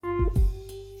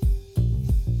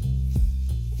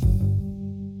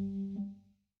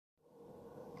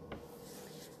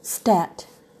STAT.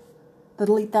 The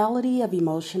lethality of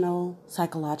emotional,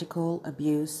 psychological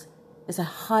abuse is a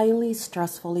highly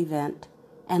stressful event,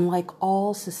 and like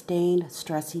all sustained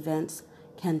stress events,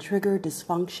 can trigger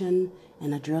dysfunction in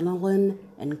adrenaline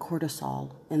and cortisol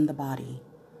in the body.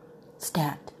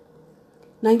 STAT.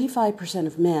 95%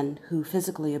 of men who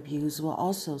physically abuse will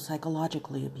also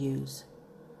psychologically abuse.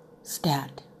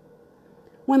 STAT.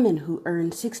 Women who earn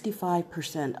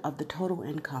 65% of the total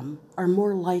income are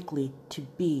more likely to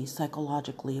be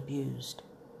psychologically abused.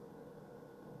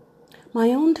 My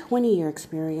own 20-year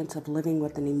experience of living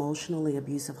with an emotionally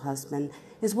abusive husband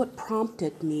is what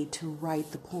prompted me to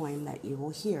write the poem that you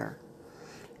will hear.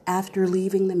 After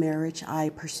leaving the marriage, I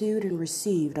pursued and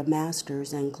received a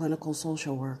master's in clinical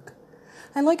social work.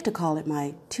 I like to call it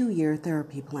my 2-year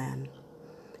therapy plan.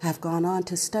 I have gone on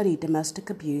to study domestic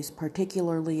abuse,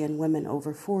 particularly in women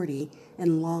over 40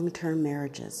 in long-term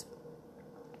marriages.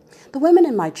 The women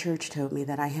in my church told me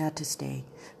that I had to stay,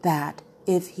 that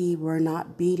if he were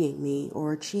not beating me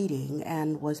or cheating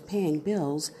and was paying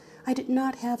bills, I did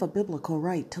not have a biblical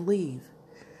right to leave.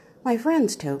 My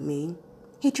friends told me,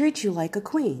 he treats you like a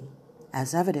queen,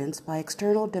 as evidenced by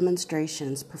external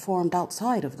demonstrations performed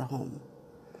outside of the home.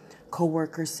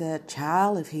 Co-workers said,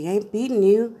 child, if he ain't beating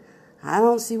you, I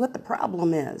don't see what the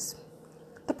problem is.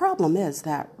 The problem is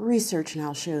that research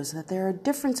now shows that there are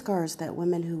different scars that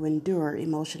women who endure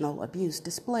emotional abuse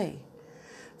display.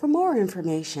 For more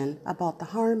information about the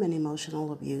harm in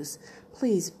emotional abuse,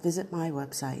 please visit my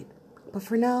website. But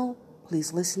for now,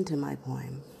 please listen to my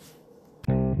poem.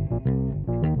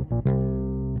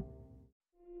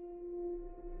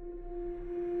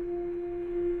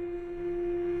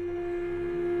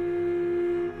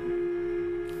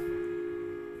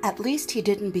 At least he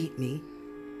didn't beat me.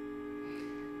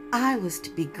 I was to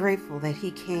be grateful that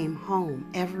he came home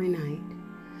every night,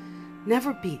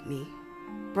 never beat me,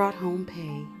 brought home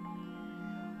pay.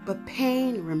 But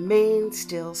pain remained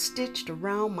still stitched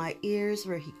around my ears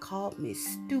where he called me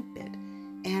stupid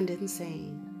and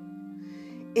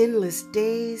insane. Endless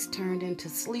days turned into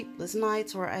sleepless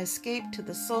nights where I escaped to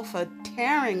the sofa,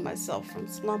 tearing myself from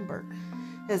slumber,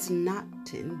 as not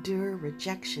to endure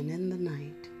rejection in the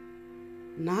night.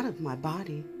 Not of my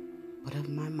body, but of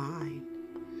my mind.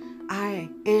 I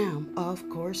am, of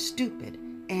course, stupid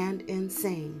and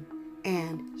insane,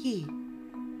 and he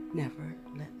never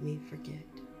let me forget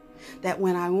that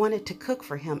when I wanted to cook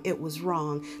for him, it was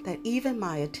wrong, that even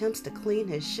my attempts to clean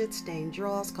his shit-stained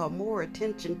drawers called more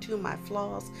attention to my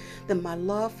flaws than my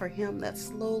love for him that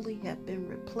slowly had been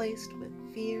replaced with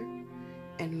fear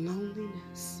and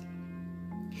loneliness.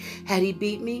 Had he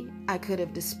beat me, I could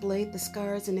have displayed the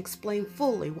scars and explained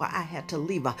fully why I had to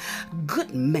leave a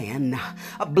good man,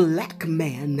 a black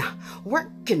man,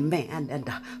 working man, and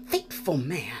a faithful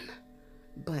man.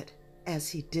 But as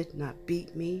he did not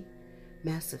beat me,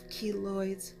 massive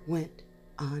keloids went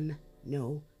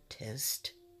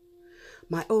unnoticed.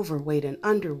 My overweight and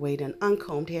underweight and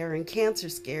uncombed hair and cancer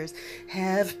scares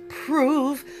have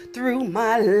proved through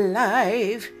my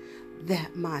life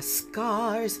that my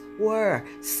scars were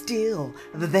still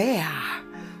there.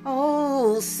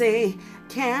 Oh, say,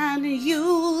 can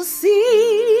you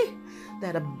see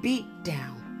that a beat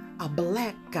down, a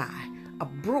black eye, a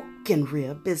broken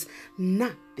rib is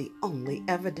not the only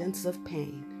evidence of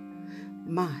pain?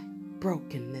 My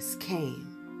brokenness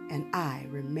came, and I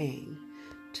remain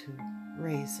to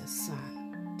raise a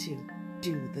son to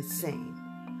do the same.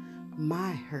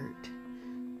 My hurt,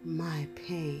 my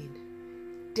pain,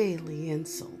 daily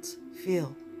insults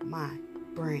fill my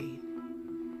brain.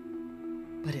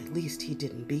 But at least he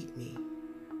didn't beat me,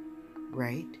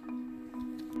 right?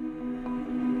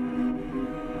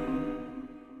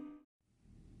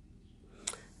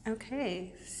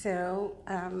 Okay, so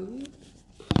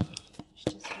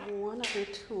just one other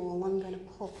tool I'm going to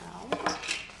pull out.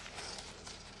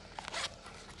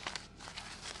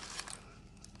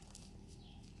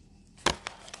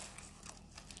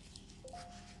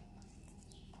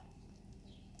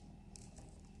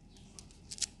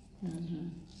 Mm-hmm.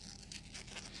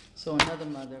 So another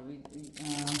mother,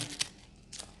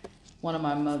 one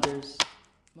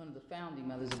of the founding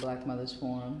mothers of Black Mothers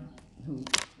Forum, who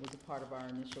was a part of our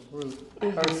initial group,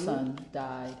 her son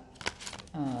died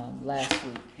last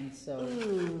week, and so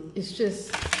it was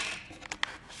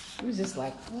just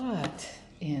like, what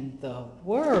in the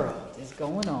world is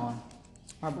going on?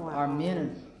 Our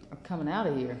men are coming out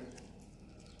of here.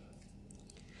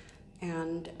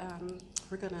 And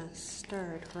we're going to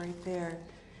start right there.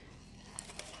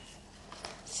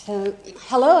 So,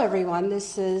 hello everyone,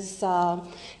 this is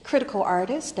Critical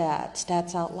Artist at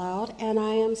Stats Out Loud, and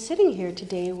I am sitting here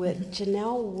today with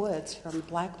Janelle Woods from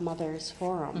Black Mothers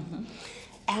Forum.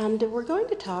 And we're going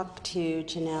to talk to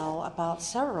Janelle about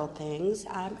several things.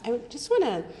 I just want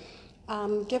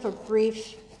to give a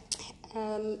brief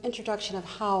introduction of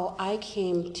how I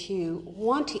came to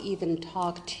want to even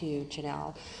talk to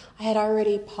Janelle. I had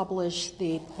already published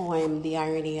the poem, The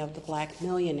Irony of the Black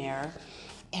Millionaire,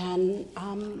 and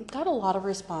got a lot of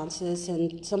responses,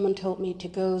 and someone told me to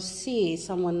go see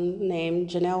someone named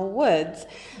Janelle Woods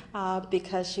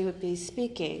because she would be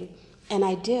speaking. And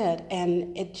I did,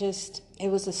 and it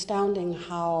was astounding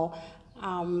how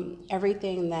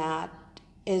everything that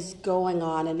is going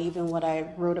on, and even what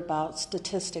I wrote about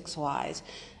statistics-wise,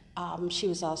 she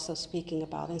was also speaking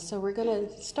about. And so we're going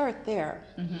to start there.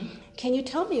 Mm-hmm. Can you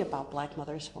tell me about Black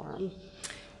Mothers Forum?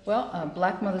 Well,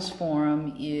 Black Mothers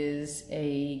Forum is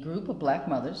a group of Black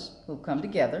mothers who come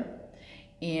together,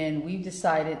 and we've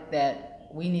decided that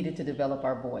we needed to develop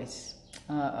our voice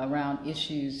around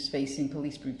issues facing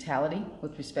police brutality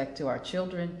with respect to our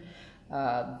children,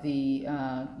 the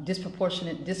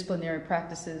disproportionate disciplinary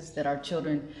practices that our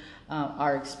children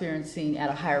are experiencing at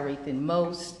a higher rate than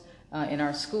most in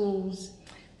our schools,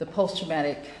 the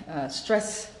post-traumatic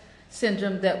stress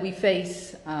syndrome that we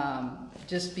face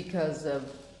just because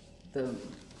of the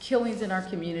killings in our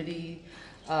community,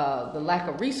 the lack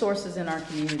of resources in our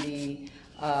community,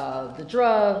 the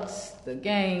drugs, the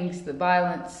gangs, the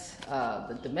violence,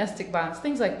 the domestic violence,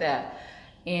 things like that.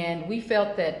 And we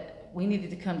felt that we needed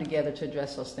to come together to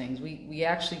address those things. We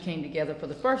actually came together for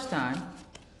the first time,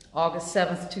 August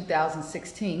 7th,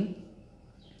 2016.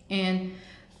 And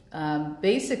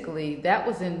basically that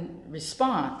was in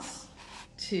response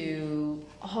to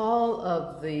all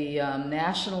of the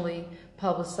nationally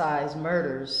publicized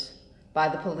murders by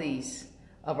the police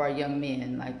of our young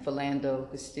men, like Philando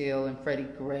Castile and Freddie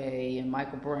Gray and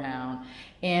Michael Brown,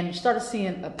 and started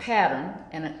seeing a pattern.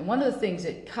 And one of the things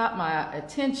that caught my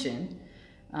attention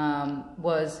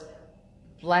was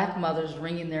Black mothers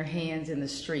wringing their hands in the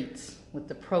streets with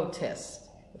the protests,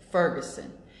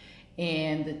 Ferguson,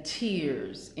 and the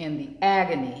tears and the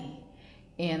agony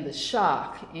and the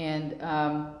shock. And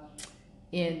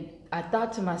I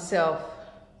thought to myself,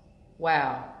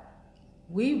 wow,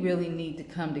 we really need to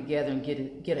come together and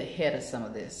get ahead of some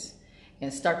of this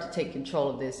and start to take control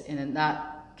of this and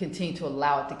not continue to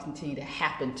allow it to continue to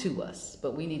happen to us.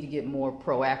 But we need to get more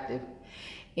proactive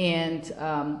and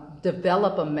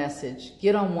develop a message,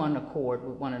 get on one accord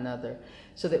with one another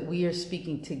so that we are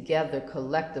speaking together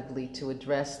collectively to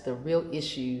address the real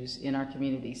issues in our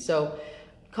community. So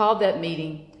called that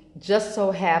meeting. Just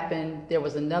so happened there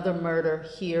was another murder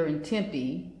here in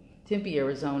Tempe,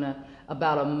 Arizona,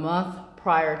 about a month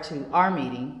prior to our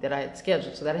meeting that I had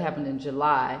scheduled. So that happened in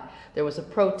July. There was a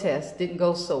protest, didn't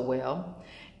go so well.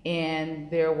 And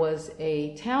there was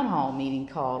a town hall meeting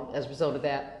called as a result of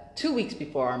that 2 weeks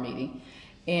before our meeting.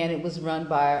 And it was run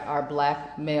by our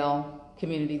Black male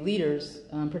community leaders,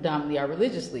 predominantly our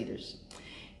religious leaders.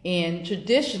 And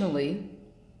traditionally,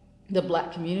 the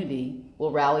Black community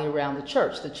will rally around the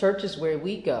church. The church is where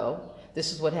we go.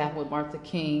 This is what happened with Martha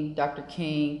King, Dr.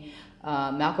 King,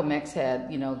 Malcolm X had,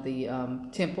 the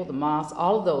temple, the mosque,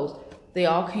 all of those, they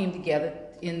all came together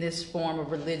in this form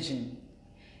of religion.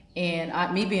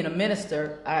 And me being a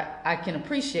minister, I can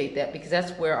appreciate that because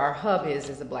that's where our hub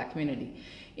is as a Black community.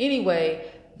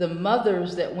 Anyway, the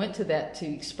mothers that went to that to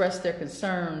express their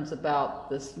concerns about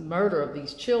this murder of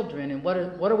these children and what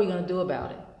are we going to do about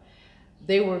it?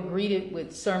 They were greeted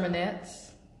with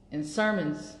sermonettes and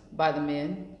sermons by the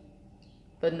men,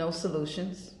 but no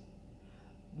solutions.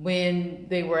 When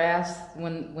they were asked,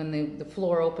 when the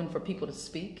floor opened for people to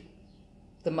speak,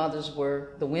 the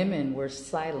women were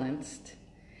silenced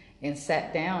and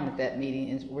sat down at that meeting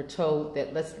and were told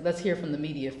that let's hear from the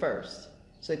media first.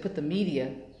 So they put the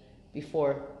media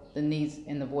before the needs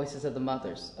and the voices of the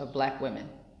mothers of Black women.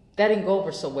 That didn't go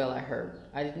over so well, I heard.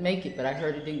 I didn't make it, but I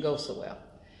heard it didn't go so well.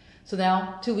 So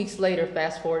now, 2 weeks later,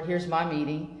 fast forward, here's my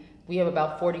meeting. We have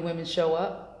about 40 women show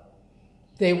up.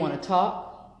 They want to talk.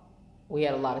 We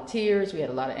had a lot of tears. We had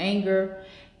a lot of anger.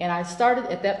 And I started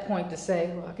at that point to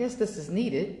say, well, I guess this is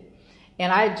needed.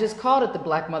 And I just called it the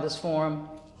Black Mothers Forum.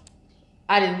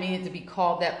 I didn't mean it to be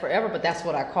called that forever, but that's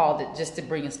what I called it, just to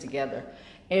bring us together.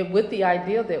 And with the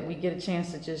idea that we get a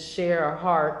chance to just share our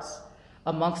hearts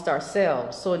amongst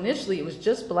ourselves. So initially it was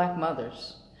just Black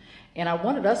mothers. And I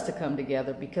wanted us to come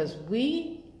together because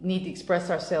we need to express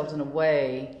ourselves in a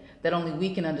way that only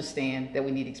we can understand that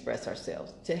we need to express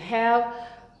ourselves. To have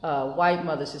white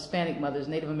mothers, Hispanic mothers,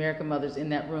 Native American mothers in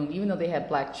that room, even though they had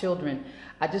Black children,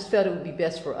 I just felt it would be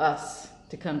best for us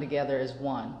to come together as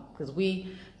one. Because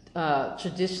we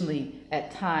traditionally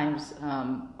at times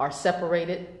are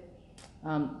separated,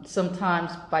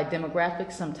 sometimes by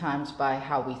demographics, sometimes by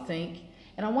how we think.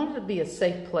 And I wanted it to be a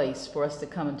safe place for us to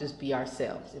come and just be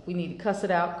ourselves. If we need to cuss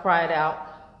it out, cry it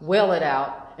out, wail it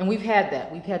out, and we've had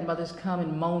that. We've had mothers come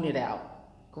and moan it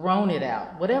out, groan it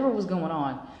out, whatever was going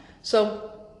on.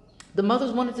 So the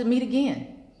mothers wanted to meet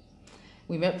again.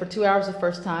 We met for 2 hours the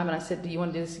first time, and I said, do you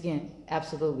want to do this again?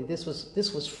 Absolutely. This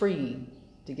was freeing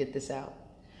to get this out.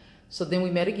 So then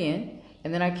we met again,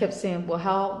 and then I kept saying, well,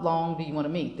 how long do you want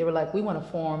to meet? They were like, we want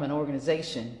to form an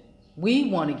organization.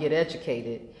 We want to get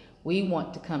educated. We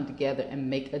want to come together and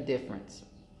make a difference.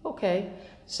 Okay.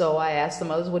 So I asked the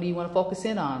mothers, what do you want to focus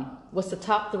in on? What's the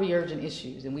top 3 urgent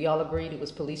issues? And we all agreed it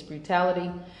was police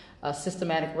brutality,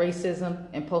 systematic racism,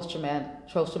 and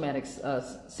post-traumatic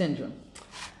syndrome.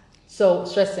 So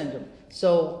stress syndrome.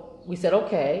 So we said,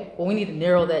 okay, well, we need to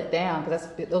narrow that down because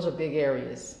those are big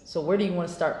areas. So where do you want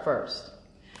to start first?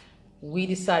 We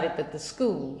decided that the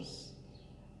schools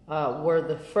were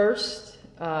the first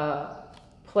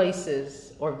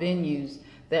places or venues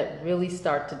that really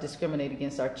start to discriminate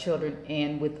against our children,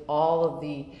 and with all of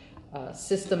the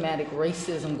systematic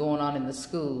racism going on in the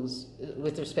schools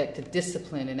with respect to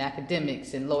discipline and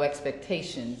academics and low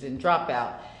expectations and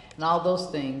dropout and all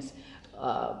those things,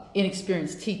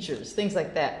 inexperienced teachers, things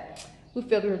like that. We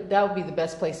figured that would be the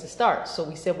best place to start. So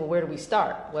we said, well, where do we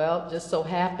start? Well, just so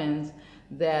happens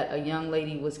that a young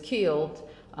lady was killed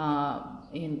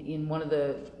at one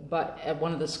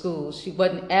of the schools. She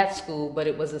wasn't at school, but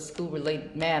it was a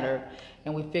school-related matter,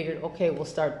 and we figured, okay, we'll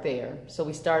start there. So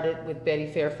we started with Betty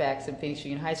Fairfax in Phoenix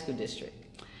Union High School District.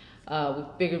 We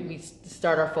figured we'd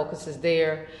start our focuses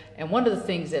there, and one of the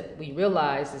things that we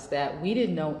realized is that we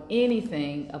didn't know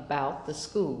anything about the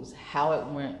schools, how it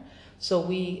went. So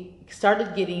we started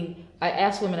I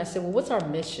asked women, I said, well, what's our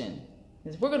mission?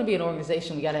 If we're going to be an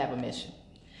organization, we got to have a mission.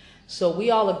 So we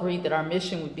all agreed that our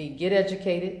mission would be get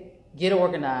educated, get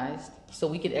organized, so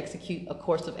we could execute a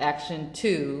course of action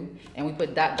to, and we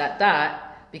put ...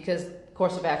 because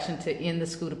course of action to end the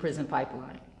school to prison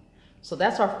pipeline. So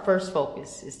that's our first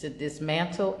focus, is to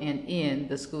dismantle and end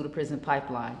the school to prison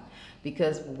pipeline.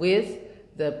 Because with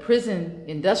the prison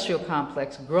industrial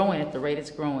complex growing at the rate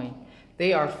it's growing,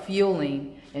 they are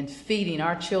fueling and feeding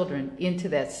our children into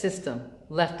that system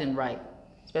left and right,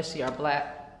 especially our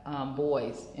black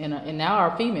boys and now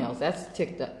our females. That's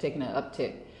taking an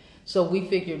uptick. So we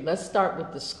figured, let's start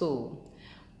with the school.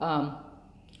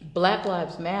 Black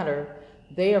Lives Matter,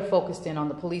 they are focused in on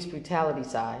the police brutality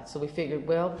side. So we figured,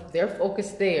 well, they're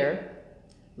focused there.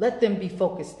 Let them be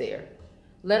focused there.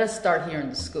 Let us start here in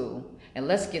the school, and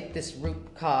let's get this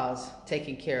root cause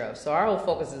taken care of. So our whole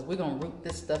focus is we're going to root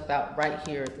this stuff out right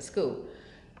here at the school.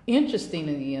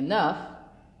 Interestingly enough,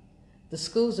 the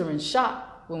schools are in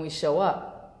shock when we show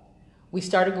up. We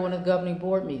started going to governing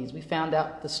board meetings. We found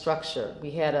out the structure.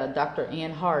 We had Dr.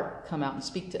 Ann Hart come out and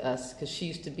speak to us because she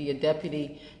used to be a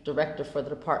deputy director for the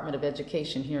Department of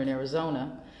Education here in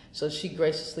Arizona. So she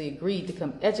graciously agreed to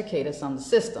come educate us on the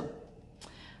system.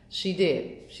 She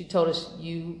did. She told us,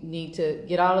 you need to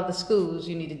get out of the schools,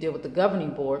 you need to deal with the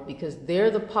governing board because they're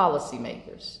the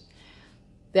policymakers.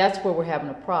 That's where we're having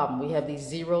a problem. We have these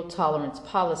zero tolerance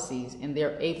policies, and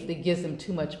it gives them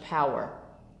too much power.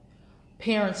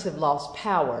 Parents have lost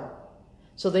power,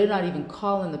 so they're not even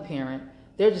calling the parent.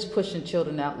 They're just pushing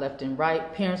children out left and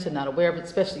right. Parents are not aware of it,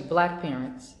 especially black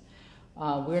parents.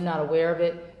 We're not aware of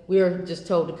it. We're just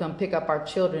told to come pick up our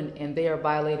children, and they are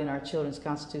violating our children's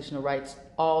constitutional rights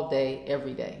all day,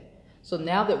 every day. So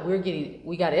now that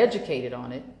we got educated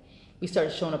on it, we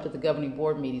started showing up at the governing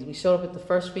board meetings. We showed up at the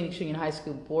first Phoenix Union High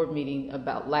School board meeting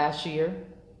about last year.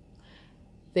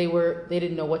 They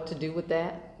didn't know what to do with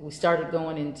that. We started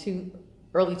going in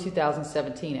early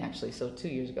 2017, actually, so 2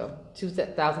 years ago.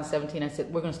 2017, I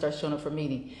said, we're going to start showing up for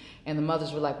meeting. And the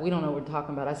mothers were like, we don't know what we're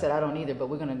talking about. I said, I don't either, but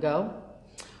we're going to go.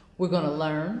 We're going to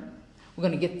learn. We're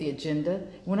going to get the agenda.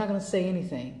 We're not going to say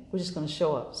anything. We're just going to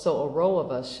show up. So a row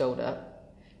of us showed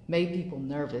up, made people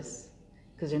nervous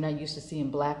because they're not used to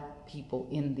seeing black people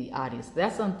in the audience.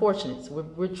 That's unfortunate. So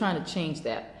we're trying to change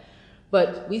that.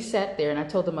 But we sat there, and I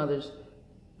told the mothers,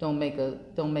 don't make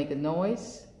a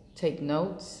noise, take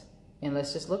notes, and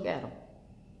let's just look at them.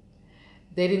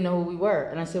 They didn't know who we were.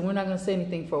 And I said, we're not going to say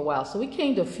anything for a while. So we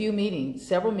came to a few meetings,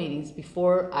 several meetings,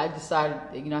 before I decided,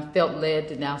 I felt led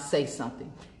to now say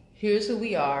something. Here's who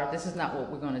we are. This is not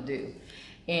what we're going to do.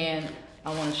 And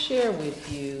I want to share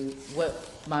with you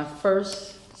what my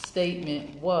first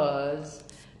statement was,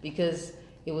 because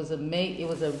it was a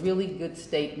really good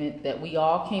statement that we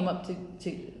all came up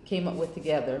with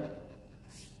together.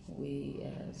 We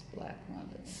as Black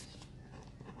mothers.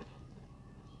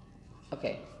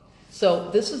 Okay,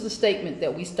 so this is the statement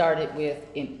that we started with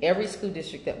in every school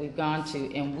district that we've gone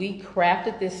to, and we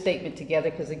crafted this statement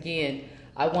together because, again,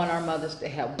 I want our mothers to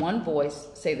have one voice,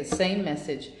 say the same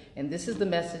message, and this is the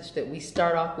message that we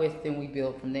start off with, then we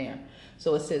build from there.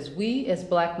 So it says, we as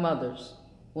Black mothers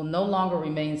will no longer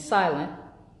remain silent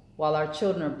while our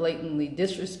children are blatantly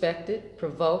disrespected,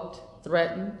 provoked,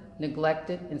 threatened,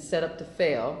 neglected, and set up to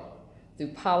fail through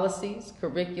policies,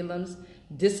 curriculums,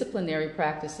 disciplinary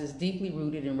practices deeply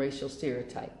rooted in racial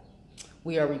stereotype.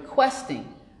 We are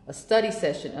requesting a study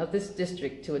session of this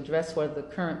district to address whether the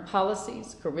current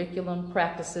policies, curriculum,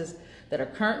 practices that are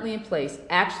currently in place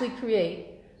actually create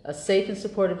a safe and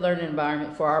supportive learning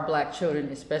environment for our Black children,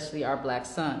 especially our Black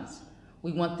sons.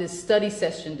 We want this study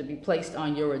session to be placed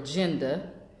on your agenda,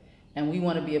 and we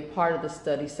want to be a part of the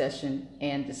study session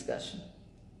and discussion.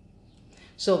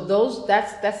 So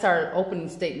that's our opening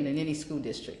statement in any school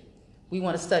district. We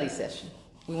want a study session.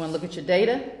 We want to look at your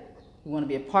data. We want to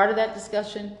be a part of that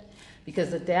discussion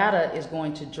because the data is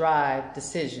going to drive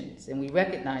decisions, and we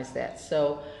recognize that.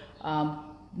 So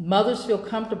mothers feel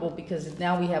comfortable because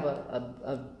now we have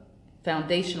a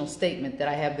foundational statement that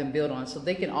I have them build on, so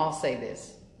they can all say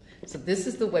this. So this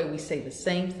is the way we say the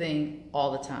same thing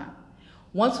all the time.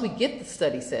 Once we get the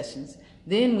study sessions,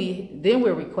 then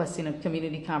we're requesting a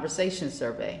community conversation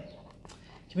survey.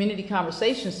 Community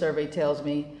conversation survey tells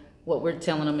me, what we're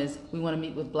telling them is we want to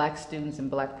meet with Black students and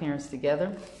Black parents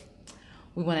together.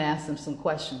 We want to ask them some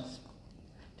questions.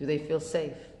 Do they feel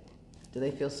safe? Do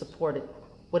they feel supported?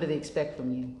 What do they expect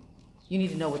from you? You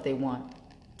need to know what they want.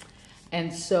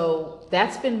 And so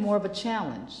that's been more of a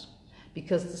challenge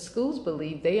because the schools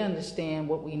believe they understand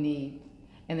what we need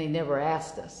and they never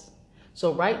asked us.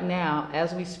 So right now,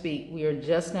 as we speak, we are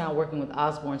just now working with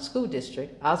Osborne School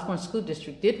District. Osborne School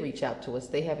District did reach out to us.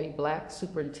 They have a Black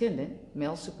superintendent,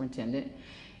 male superintendent,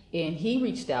 and he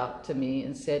reached out to me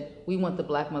and said, we want the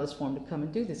Black Mothers Forum to come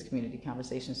and do this community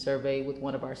conversation survey with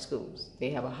one of our schools.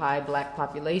 They have a high Black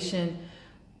population,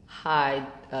 high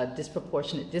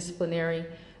disproportionate disciplinary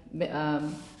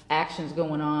actions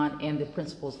going on, and the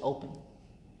principal's open.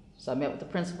 So I met with the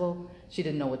principal. She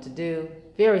didn't know what to do.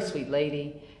 Very sweet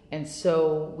lady. And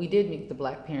so we did meet with the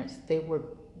Black parents. They were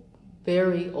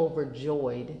very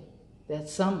overjoyed that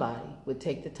somebody would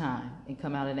take the time and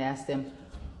come out and ask them,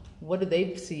 what do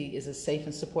they see as a safe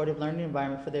and supportive learning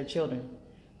environment for their children?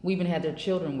 We even had their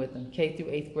children with them, K through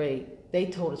 8th grade. They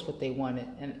told us what they wanted.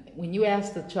 And when you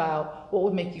ask the child, what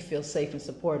would make you feel safe and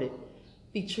supported?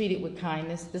 Be treated with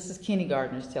kindness. This is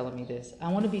kindergartners telling me this.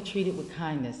 I want to be treated with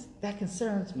kindness. That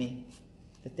concerns me,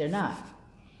 that they're not.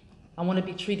 I want to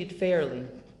be treated fairly.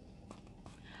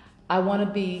 I want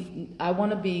to be,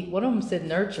 one of them said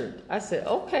nurtured. I said,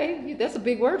 okay, that's a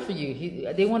big word for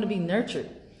you. They want to be nurtured.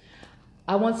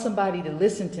 I want somebody to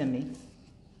listen to me.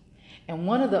 And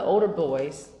one of the older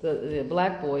boys, the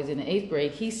Black boys in the 8th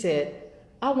grade, he said,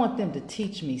 I want them to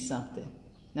teach me something.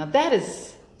 Now that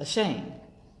is a shame.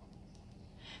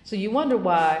 So you wonder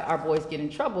why our boys get in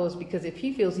trouble is because if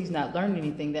he feels he's not learning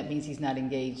anything, that means he's not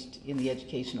engaged in the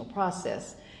educational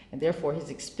process. And therefore his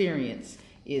experience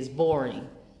is boring,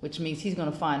 which means he's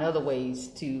going to find other ways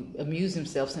to amuse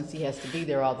himself since he has to be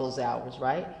there all those hours,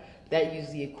 right? That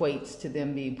usually equates to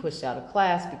them being pushed out of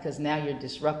class because now you're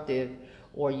disruptive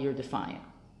or you're defiant,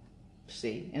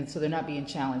 see? And so they're not being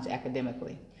challenged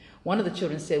academically. One of the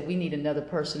children said, we need another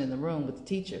person in the room with the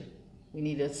teacher. We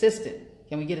need an assistant.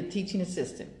 Can we get a teaching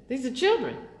assistant? These are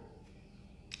children.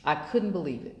 I couldn't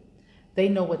believe it. They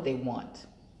know what they want.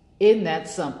 Isn't that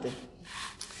something?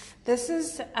 This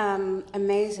is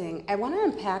amazing. I want to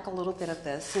unpack a little bit of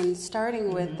this, and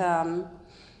starting with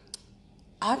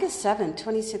August 7,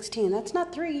 2016. That's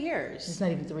not 3 years. It's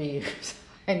not even 3 years.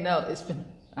 I know.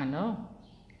 I know.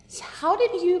 So how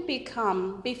did you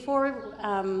become, before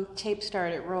tape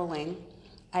started rolling,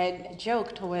 I had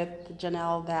joked with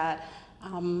Janelle that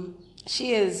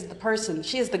she is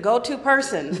the go-to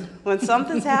person. When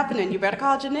something's happening, you better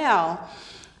call Janelle.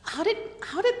 How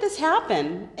did this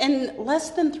happen in less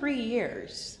than 3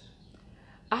 years?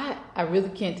 I really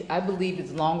can't. I believe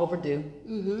it's long overdue.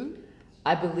 Mm-hmm.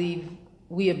 I believe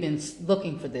we have been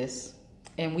looking for this,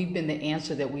 and we've been the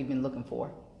answer that we've been looking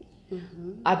for.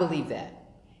 Mm-hmm. I believe that.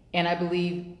 And I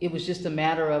believe it was just a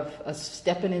matter of us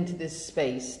stepping into this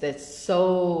space that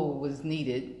so was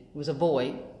needed. It was a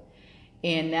void.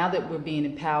 And now that we're being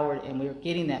empowered and we're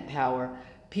getting that power,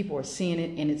 people are seeing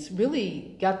it, and it's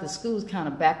really got the schools kind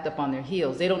of backed up on their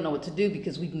heels. They don't know what to do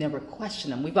because we've never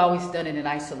questioned them. We've always done it in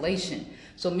isolation.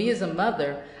 So me as a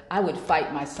mother, I would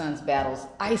fight my son's battles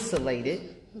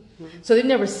isolated. Mm-hmm. So they've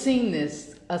never seen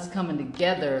this, us coming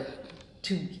together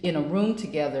in a room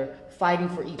together, fighting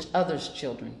for each other's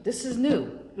children. This is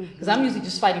new because I'm usually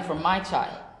just fighting for my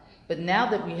child. But now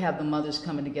that we have the mothers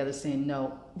coming together saying,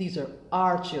 no, these are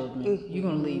our children. Mm-hmm. You're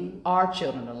going to leave our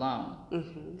children alone.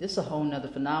 Mm-hmm. This is a whole nother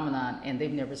phenomenon, and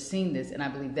they've never seen this. And I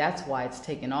believe that's why it's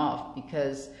taken off,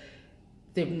 because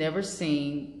they've never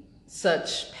seen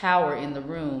such power in the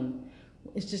room.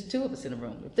 It's just two of us in the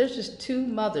room. If there's just two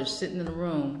mothers sitting in the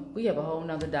room, we have a whole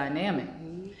nother dynamic.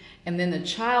 Mm-hmm. And then the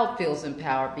child feels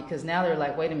empowered, because now they're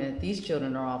like, wait a minute, these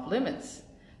children are off limits.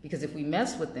 Because if we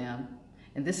mess with them,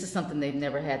 and this is something they've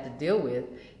never had to deal with,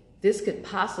 this could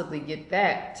possibly get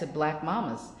back to black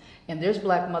mamas. And there's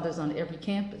black mothers on every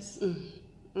campus.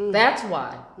 Mm-hmm. That's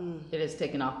why it has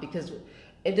taken off, because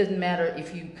it doesn't matter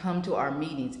if you come to our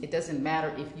meetings. It doesn't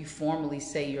matter if you formally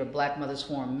say you're a Black Mothers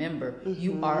Forum member. Mm-hmm.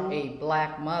 You are a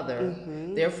black mother.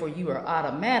 Mm-hmm. Therefore, you are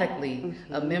automatically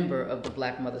a member of the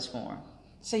Black Mothers Forum.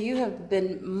 So you have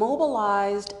been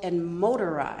mobilized and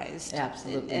motorized.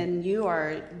 Absolutely. And you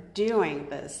are doing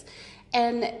this.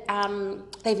 And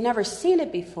they've never seen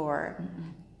it before.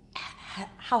 Mm-hmm.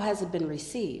 How has it been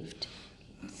received?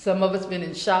 Some of it's been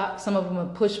in shock. Some of them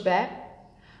have pushed back.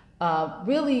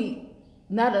 Really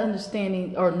not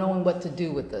understanding or knowing what to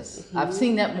do with this. Mm-hmm. I've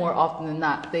seen that more often than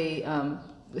not. They,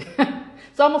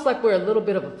 it's almost like we're a little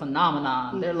bit of a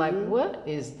phenomenon. Mm-hmm. They're like, what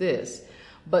is this?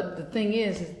 But the thing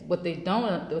is what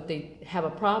they have a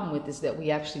problem with is that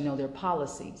we actually know their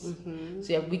policies. Mm-hmm.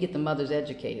 So we get the mothers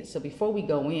educated. So before we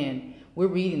go in, we're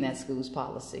reading that school's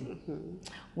policy. Mm-hmm.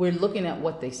 We're looking at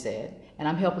what they said, and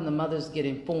I'm helping the mothers get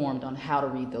informed on how to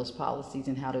read those policies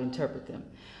and how to interpret them.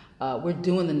 We're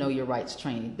doing the Know Your Rights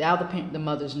training. Now the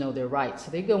mothers know their rights,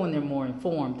 so they go in there more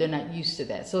informed. They're not used to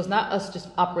that. So it's not us just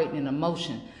operating in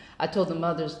emotion. I told the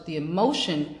mothers the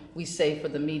emotion we save for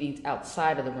the meetings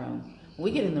outside of the room. When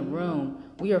we get in the room,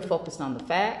 we are focused on the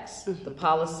facts, the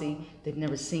policy. They've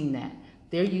never seen that.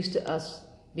 They're used to us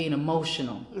being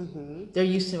emotional. Mm-hmm. They're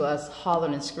used to us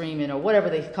hollering and screaming or whatever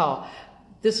they call.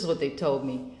 This is what they told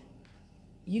me.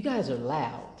 You guys are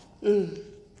loud.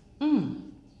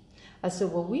 I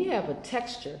said, well, we have a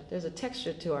texture. There's a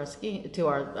texture to our skin, to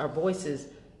our voices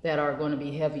that are going to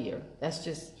be heavier. That's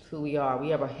just who we are. We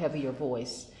have a heavier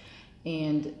voice.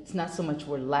 And it's not so much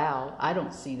we're loud. I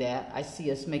don't see that. I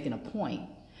see us making a point.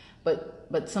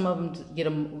 But some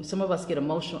of us get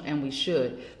emotional, and we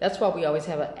should. That's why we always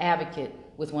have an advocate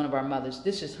with one of our mothers.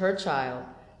 This is her child.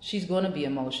 She's going to be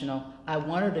emotional. I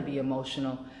want her to be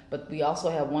emotional. But we also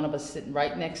have one of us sitting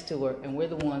right next to her, and we're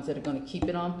the ones that are going to keep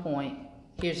it on point.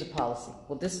 Here's a policy.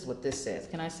 Well, this is what this says.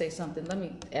 Can I say something? Let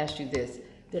me ask you this.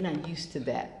 They're not used to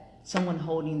that. Someone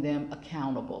holding them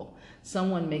accountable.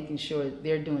 Someone making sure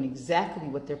they're doing exactly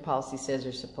what their policy says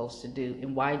they're supposed to do.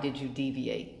 And why did you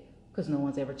deviate? Because no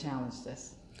one's ever challenged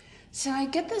us. So I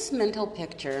get this mental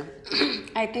picture.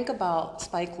 I think about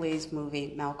Spike Lee's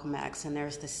movie Malcolm X, and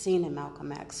there's this scene in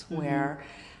Malcolm X where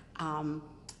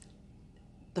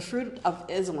the fruit of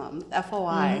Islam,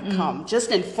 FOI, come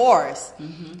just in force,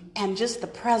 and just the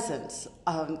presence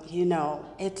of,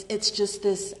 it's just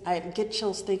this, I get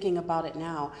chills thinking about it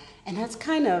now. And that's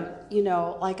kind of,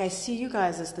 like I see you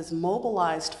guys as this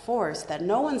mobilized force that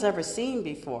no one's ever seen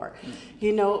before.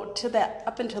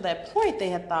 Up until that point, they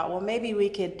had thought, well, maybe we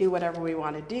could do whatever we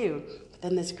want to do.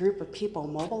 Then this group of people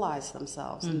mobilize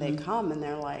themselves, and they come and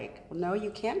they're like, well, no, you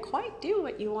can't quite do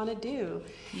what you want to do.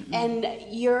 And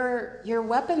your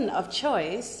weapon of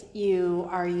choice, you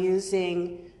are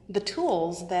using the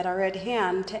tools that are at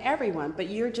hand to everyone, but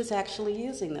you're just actually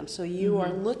using them. So you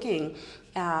are looking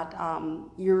at,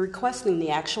 you're requesting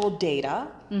the actual data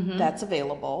that's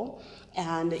available,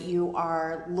 and you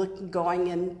are going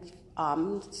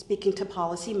and speaking to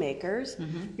policymakers.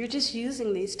 You're just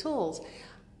using these tools.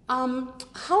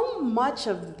 How much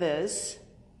of this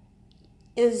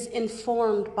is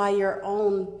informed by your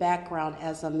own background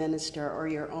as a minister or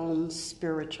your own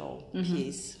spiritual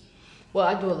piece? Well,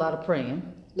 I do a lot of praying.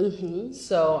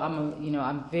 So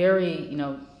I'm very,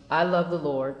 I love the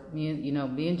Lord. Me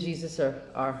and Jesus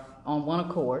are on one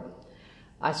accord.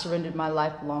 I surrendered my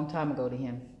life a long time ago to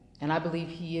Him, and I believe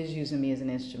He is using me as an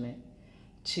instrument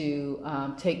to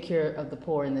take care of the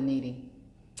poor and the needy.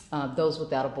 Those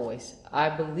without a voice. I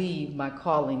believe my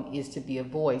calling is to be a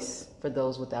voice for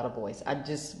those without a voice. I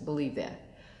just believe that.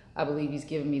 I believe He's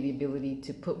given me the ability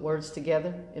to put words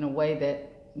together in a way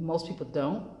that most people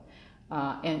don't.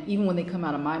 And even when they come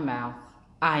out of my mouth,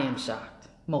 I am shocked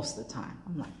most of the time.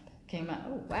 I'm like, came out,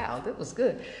 oh, wow, that was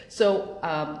good. So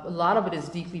a lot of it is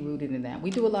deeply rooted in that. We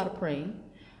do a lot of praying.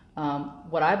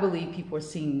 What I believe people are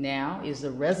seeing now is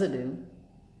the residue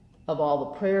of all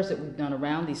the prayers that we've done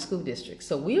around these school districts.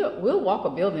 So we'll walk a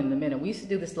building in a minute. We used to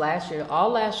do this last year,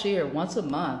 once a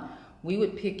month. we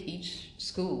would pick each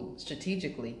school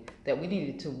strategically that we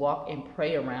needed to walk and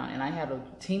pray around. And I had a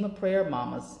team of prayer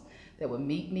mamas that would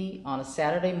meet me on a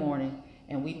Saturday morning,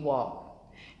 and we'd walk.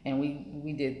 And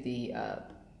we did the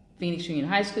Phoenix Union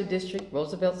High School District,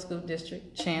 Roosevelt School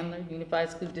District, Chandler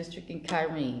Unified School District, and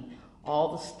Kyrene.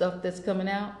 All the stuff that's coming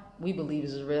out, we believe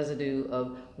is a residue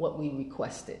of what we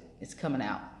requested. It's coming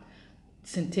out.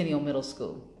 Centennial Middle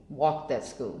School, walked that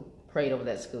school, prayed over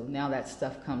that school. Now that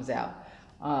stuff comes out.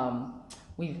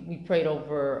 We prayed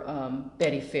over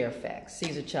Betty Fairfax,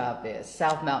 Cesar Chavez,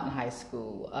 South Mountain High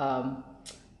School.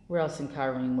 Where else in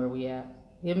Kyrene, where we at?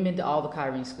 We haven't been to all the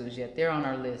Kyrene schools yet. They're on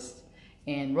our list.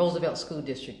 And Roosevelt School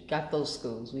District, got those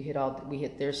schools. We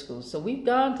hit their schools. So we've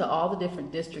gone to all the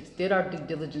different districts, did our due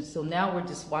diligence. So now we're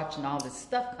just watching all this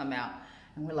stuff come out.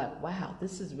 And we're like, wow,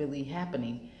 this is really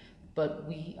happening. But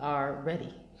we are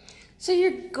ready. So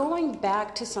you're going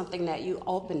back to something that you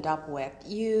opened up with.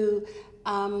 You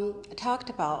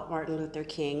talked about Martin Luther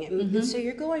King. And so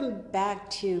you're going back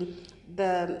to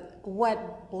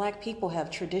what Black people have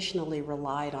traditionally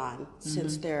relied on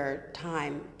since their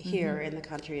time here in the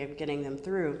country of getting them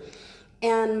through.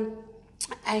 And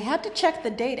I had to check the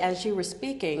date as you were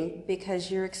speaking, because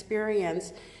your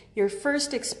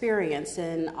first experience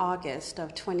in August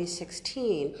of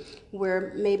 2016,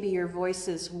 where maybe your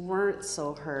voices weren't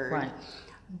so heard, right.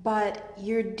 But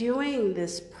you're doing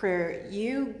this prayer,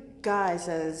 you guys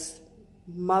as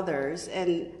mothers,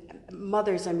 and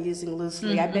mothers I'm using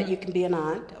loosely. I bet you can be an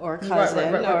aunt or a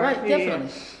cousin, right,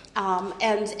 definitely.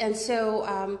 And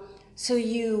so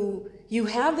you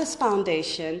have this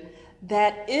foundation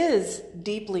that is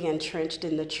deeply entrenched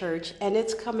in the church, and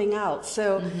it's coming out.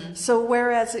 So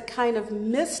whereas it kind of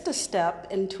missed a step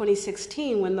in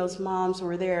 2016 when those moms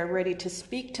were there ready to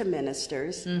speak to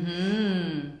ministers.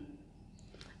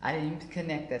 I didn't even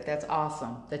connect that. That's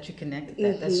awesome that you connected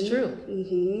that. That's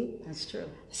true. That's true.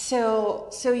 So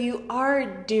you are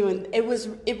doing. It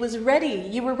was ready.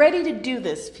 You were ready to do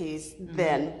this piece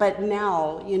then, but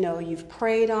now you've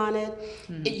prayed on it.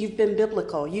 You've been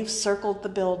biblical. You've circled the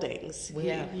buildings. We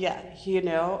have.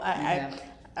 Yeah.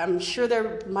 I'm sure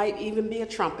there might even be a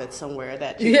trumpet somewhere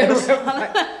that you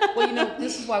right. Well,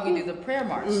 this is why we do the prayer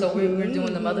march. So we're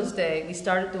doing the Mother's Day. We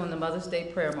started doing the Mother's Day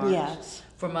prayer march. Yes.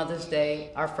 For Mother's Day,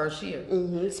 our first year.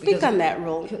 Speak on that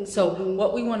role. So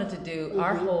what we wanted to do,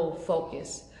 our whole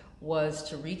focus was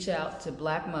to reach out to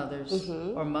Black mothers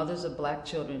or mothers of Black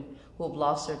children who have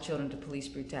lost their children to police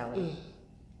brutality.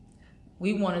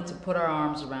 We wanted to put our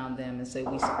arms around them and say,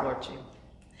 we support you.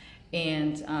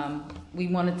 And we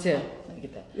wanted to, let me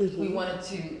get that. We wanted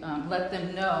to let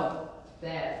them know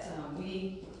that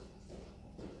we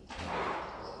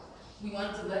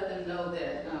wanted to let them know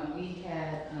that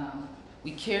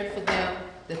we cared for them,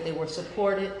 that they were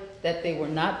supported, that they were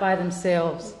not by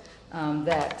themselves,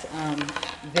 that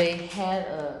they had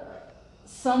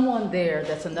someone there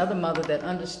that's another mother that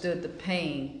understood the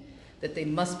pain that they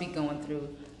must be going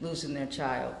through losing their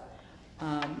child.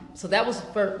 So that was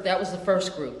the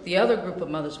first group. The other group of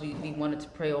mothers we wanted to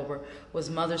pray over was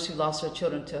mothers who lost their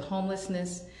children to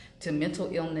homelessness, to mental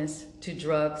illness, to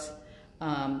drugs,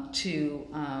 to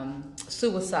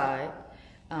suicide.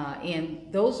 And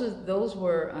those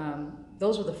were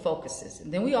the focuses.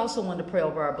 And then we also wanted to pray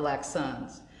over our Black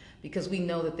sons, because we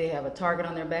know that they have a target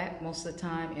on their back most of the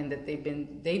time, and that they've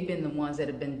been the ones that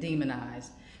have been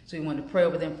demonized. So we wanted to pray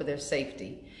over them for their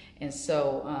safety. And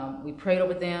so we prayed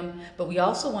over them, but we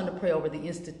also wanted to pray over the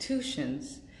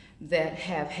institutions that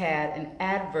have had an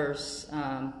adverse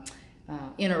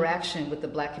interaction with the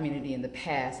Black community in the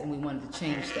past, and we wanted to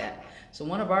change that. So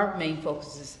one of our main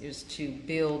focuses is to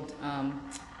build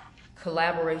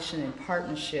collaboration and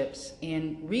partnerships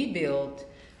and rebuild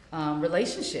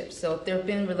relationships. So if there have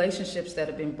been relationships that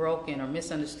have been broken or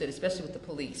misunderstood, especially with the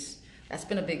police, that's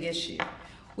been a big issue.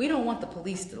 We don't want the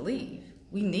police to leave.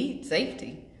 We need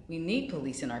safety. We need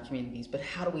police in our communities, but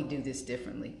how do we do this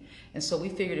differently? And so we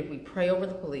figured if we pray over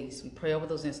the police, we pray over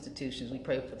those institutions, we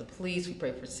pray for the police, we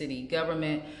pray for city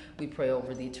government, we pray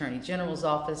over the Attorney General's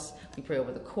office, we pray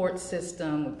over the court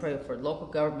system, we pray for local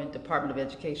government, Department of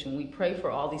Education, we pray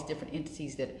for all these different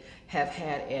entities that have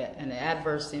had an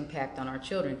adverse impact on our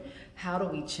children. How do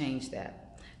we change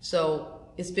that? So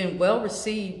it's been well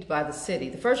received by the city.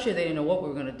 The first year they didn't know what we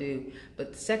were going to do,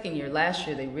 but the second year, last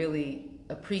year, they really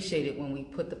appreciated when we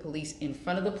put the police in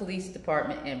front of the police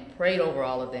department and prayed over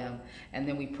all of them, and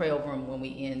then we pray over them when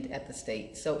we end at the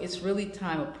state. So it's really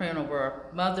time of praying over our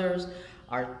mothers,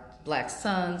 our Black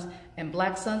sons, and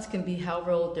Black sons can be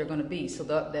however old they're going to be. So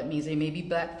that means they may be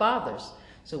Black fathers.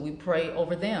 So we pray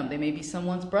over them. They may be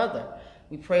someone's brother.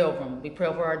 We pray over them. We pray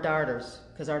over our daughters,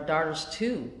 because our daughters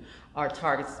too are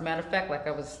targets. As a matter of fact, like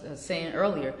I was saying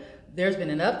earlier, there's been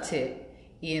an uptick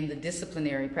in the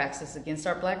disciplinary practices against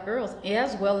our black girls,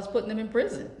 as well as putting them in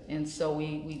prison. And so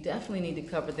we definitely need to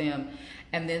cover them.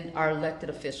 And then our elected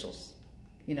officials.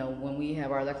 You know, when we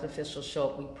have our elected officials show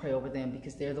up, we pray over them,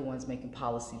 because they're the ones making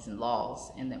policies and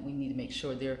laws, and that we need to make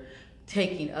sure they're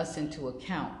taking us into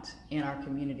account and our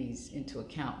communities into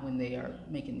account when they are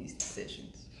making these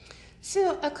decisions.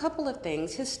 So a couple of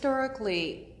things.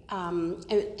 Historically,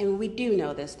 and we do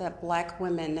know this, that black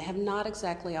women have not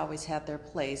exactly always had their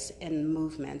place in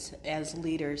movements as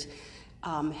leaders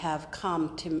have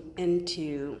come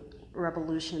into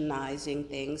revolutionizing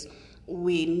things.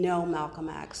 We know Malcolm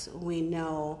X, we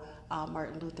know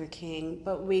Martin Luther King,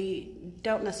 but we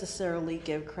don't necessarily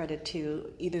give credit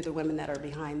to either the women that are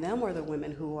behind them or the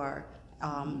women who are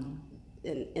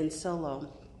in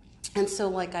solo. And so,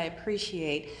 like, I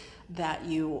appreciate that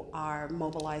you are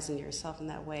mobilizing yourself in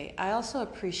that way. I also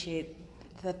appreciate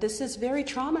that this is very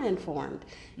trauma-informed.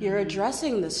 You're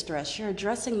addressing the stress, you're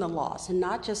addressing the loss, and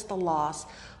not just the loss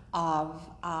of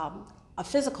a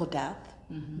physical death,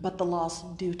 but the loss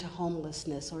due to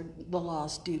homelessness or the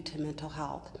loss due to mental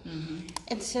health.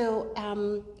 And so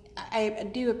I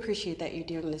do appreciate that you're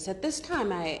doing this. At this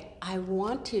time, I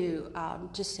want to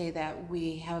just say that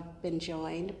we have been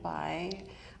joined by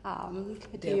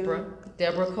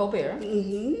Deborah Colbert.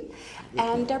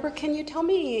 And Deborah, can you tell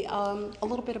me a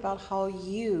little bit about how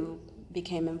you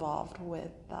became involved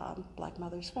with Black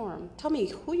Mothers Forum? Tell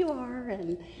me who you are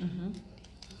and...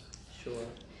 Sure.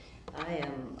 I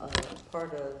am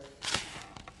part of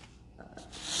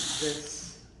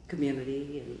this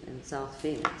community in South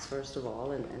Phoenix, first of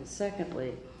all, and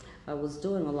secondly, I was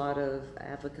doing a lot of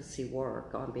advocacy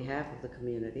work on behalf of the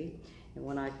community. And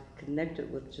when I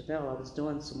connected with Janelle, I was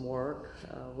doing some work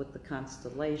with the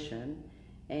Constellation,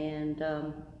 and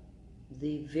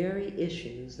the very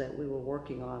issues that we were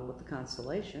working on with the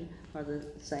Constellation are the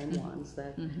same ones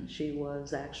that she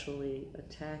was actually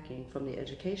attacking from the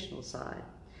educational side.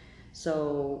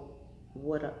 So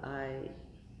what I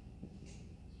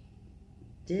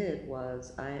did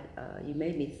was, you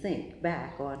made me think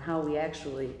back on how we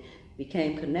actually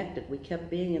became connected. We kept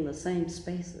being in the same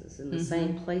spaces, in the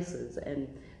same places, and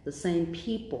the same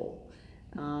people,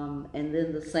 and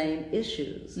then the same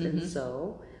issues. And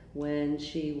so when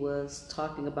she was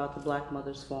talking about the Black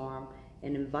Mothers Forum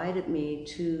and invited me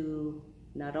to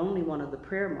not only one of the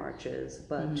prayer marches,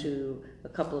 but to a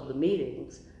couple of the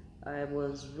meetings, I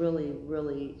was really,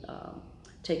 really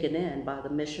taken in by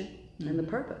the mission and the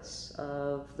purpose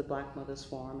of the Black Mothers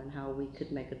Forum and how we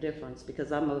could make a difference.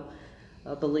 Because I'm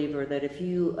a believer that if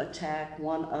you attack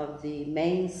one of the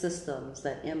main systems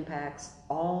that impacts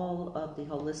all of the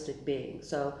holistic beings,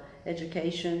 so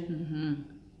education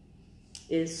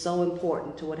is so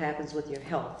important to what happens with your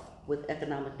health, with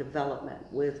economic development,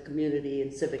 with community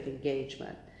and civic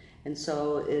engagement. And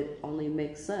so it only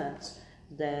makes sense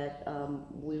that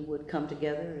we would come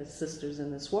together as sisters in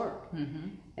this work.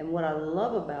 And what I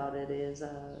love about it is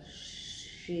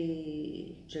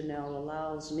Janelle,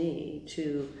 allows me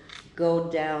to go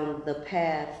down the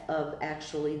path of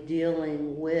actually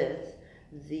dealing with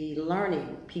the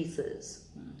learning pieces.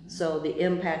 So the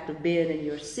impact of being in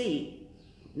your seat,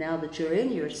 now that you're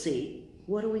in your seat,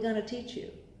 what are we going to teach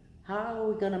you? How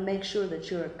are we going to make sure that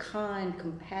you're a kind,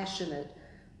 compassionate,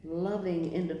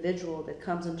 loving individual that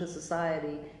comes into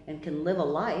society and can live a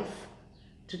life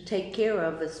to take care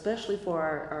of, especially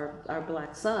for our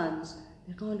black sons?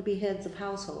 They're going to be heads of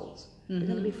households. They're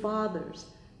going to be fathers.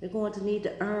 They're going to need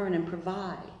to earn and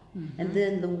provide. And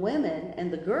then the women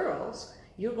and the girls,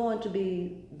 you're going to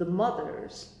be the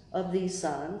mothers of these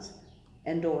sons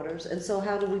and daughters. And so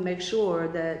how do we make sure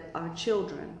that our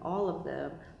children, all of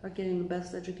them, are getting the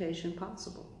best education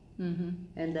possible?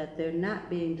 And that they're not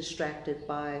being distracted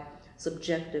by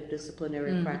subjective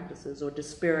disciplinary practices or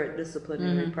disparate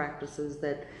disciplinary practices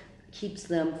that keeps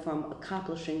them from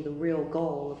accomplishing the real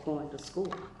goal of going to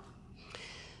school.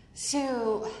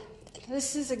 So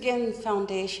this is, again,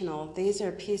 foundational. These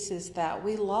are pieces that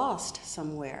we lost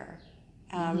somewhere.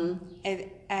 Our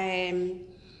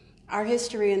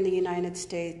history in the United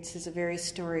States is a very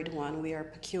storied one. We are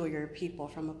peculiar people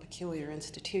from a peculiar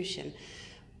institution.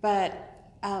 But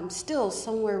still,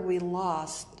 somewhere we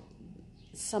lost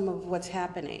some of what's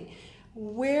happening.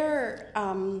 Where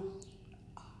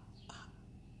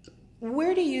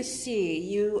do you see,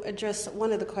 you address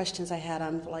one of the questions I had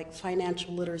on like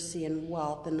financial literacy and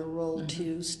wealth and the role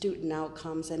to student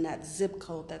outcomes and that zip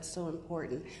code that's so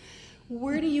important.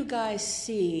 Where do you guys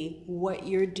see what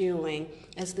you're doing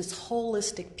as this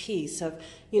holistic piece of,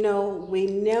 we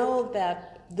know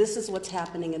that this is what's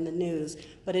happening in the news,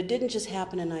 but it didn't just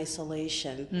happen in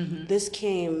isolation. This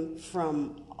came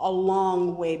from a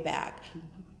long way back.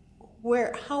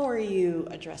 How are you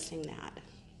addressing that?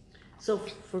 So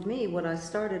for me, what I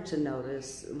started to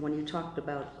notice when you talked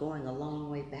about going a long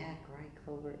way back, right,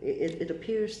 Clover, it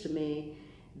appears to me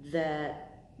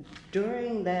that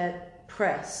during that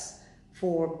press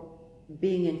for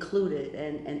being included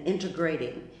and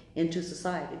integrating into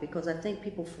society, because I think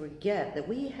people forget that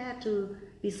we had to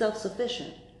be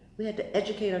self-sufficient. We had to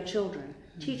educate our children.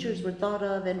 Teachers were thought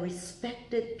of and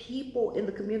respected people in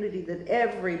the community that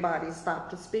everybody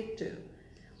stopped to speak to.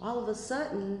 All of a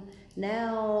sudden,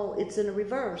 now it's in the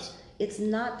reverse. It's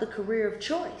not the career of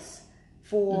choice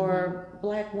for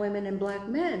black women and black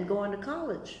men going to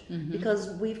college, because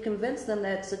we've convinced them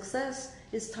that success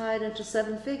is tied into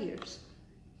 7 figures,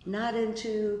 not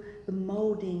into the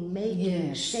molding,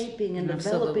 making, shaping, and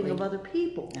developing of other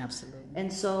people. Absolutely.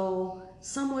 And so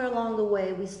somewhere along the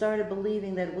way, we started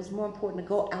believing that it was more important to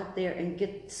go out there and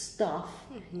get stuff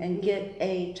and get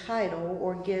a title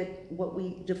or get what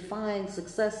we define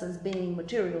success as being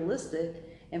materialistic,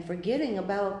 and forgetting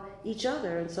about each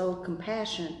other. And so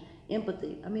compassion,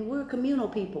 empathy. I mean, we're communal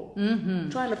people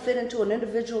trying to fit into an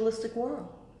individualistic world.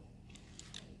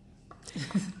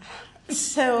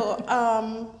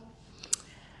 So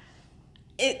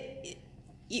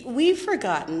we've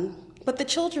forgotten, but the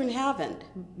children haven't.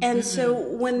 And so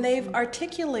when they've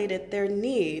articulated their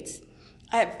needs,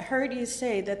 I've heard you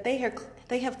say that they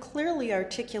have clearly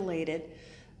articulated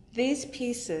these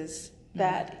pieces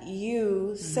that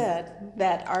you said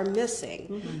that are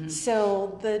missing.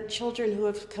 So the children who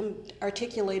have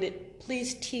articulated,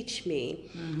 please teach me.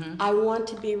 I want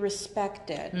to be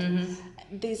respected.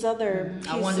 These other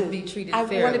pieces. I want to be treated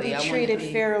fairly. I want to be treated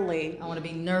fairly. I want to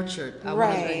be nurtured. I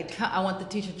want the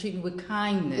teacher to treat me with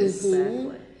kindness.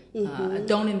 Exactly.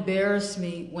 Don't embarrass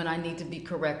me when I need to be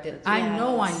corrected. Yes. I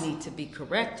know I need to be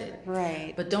corrected.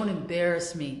 Right. But don't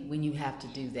embarrass me when you have to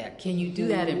do that. Can you do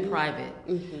that in private?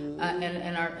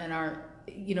 And our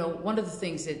you know, one of the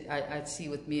things that I see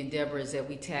with me and Deborah is that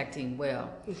we tag team well.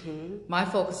 My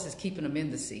focus is keeping them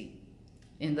in the seat.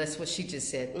 And that's what she just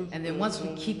said. And then once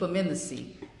we keep them in the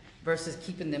seat versus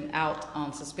keeping them out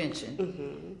on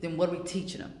suspension, then what are we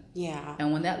teaching them? Yeah.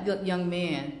 And when that young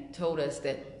man told us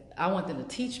that I want them to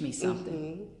teach me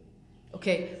something,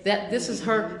 okay, this is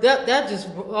her, that just,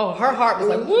 her heart was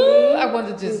like, woo, I want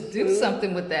to just do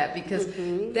something with that, because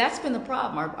that's been the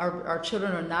problem. Our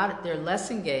children are not, they're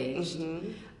less engaged.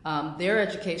 Their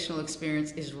educational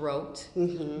experience is rote.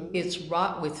 It's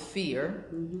wrought with fear.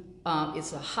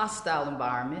 It's a hostile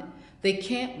environment. They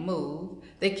can't move.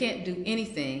 They can't do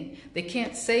anything. They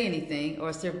can't say anything, or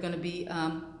else they're going to be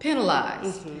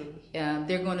penalized.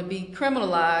 They're going to be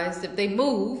criminalized if they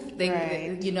move.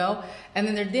 They, you know, and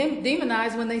then they're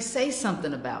demonized when they say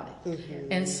something about it.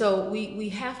 And so we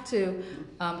have to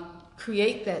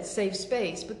create that safe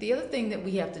space. But the other thing that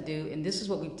we have to do, and this is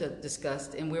what we've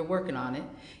discussed, and we're working on it,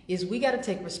 is we got to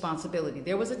take responsibility.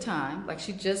 There was a time, like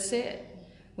she just said,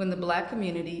 when the black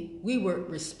community, we were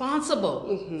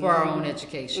responsible for our own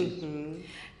education.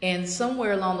 And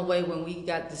somewhere along the way, when we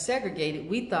got desegregated,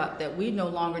 we thought that we no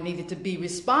longer needed to be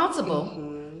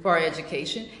responsible for our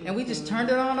education, and we just turned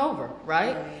it on over,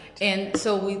 right? And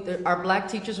so our black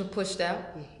teachers were pushed out,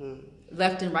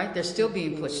 left and right. They're still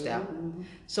being pushed out.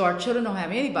 So our children don't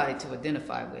have anybody to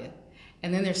identify with.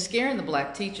 And then they're scaring the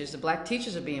black teachers. The black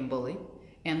teachers are being bullied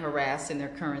and harassed in their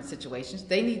current situations.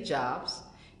 They need jobs.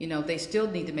 You know, they still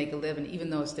need to make a living, even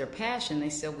though it's their passion. We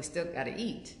still got to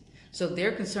eat. So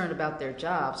they're concerned about their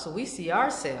jobs. So we see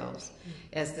ourselves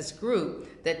as this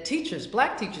group that teachers,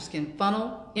 black teachers, can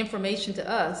funnel information to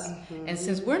us. And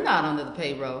since we're not under the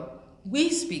payroll, we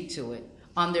speak to it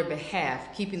on their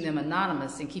behalf, keeping them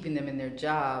anonymous and keeping them in their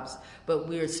jobs. But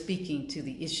we're speaking to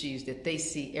the issues that they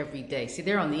see every day. See,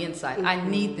 they're on the inside. I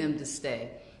need them to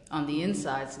stay on the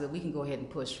inside so that we can go ahead and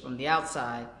push from the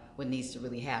outside what needs to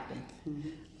really happen.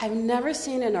 I've never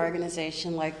seen an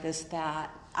organization like this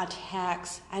that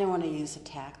attacks, I don't want to use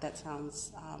attack, that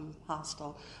sounds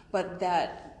hostile, but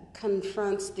that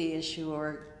confronts the issue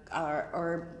or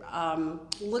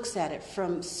looks at it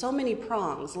from so many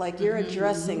prongs. Like you're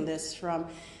addressing this from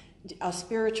a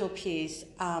spiritual piece,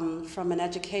 from an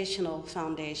educational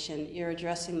foundation. You're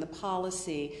addressing the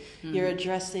policy. You're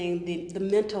addressing the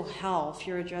mental health.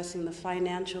 You're addressing the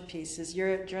financial pieces.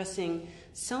 You're addressing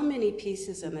so many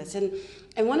pieces in this.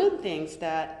 And one of the things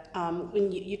that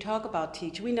when you talk about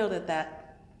teach, we know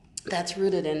that that's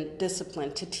rooted in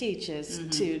discipline. To teach is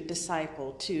to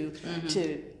disciple, to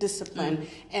discipline.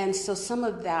 And so some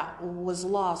of that was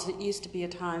lost. It used to be a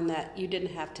time that you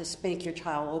didn't have to spank your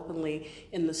child openly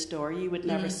in the store. You would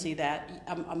never see that.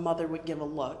 A mother would give a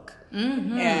look.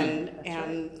 And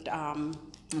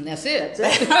that's it.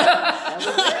 That was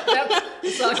it.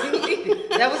 That's all you needed.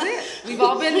 That was it. We've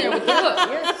all been there with the look.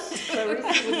 Yes,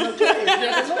 Clarice with no choice.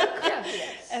 Yes.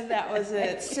 Yes. And that was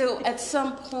it. So at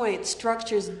some point,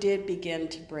 structures did begin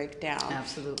to break down.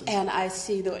 Absolutely. And I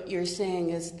see that what you're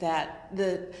saying is that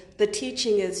the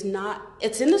teaching is not,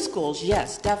 it's in the schools,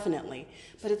 yes, definitely,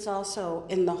 but it's also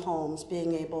in the homes,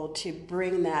 being able to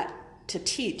bring that, to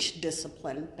teach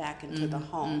discipline back into the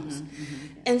homes.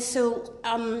 And so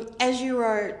as you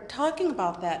are talking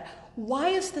about that, why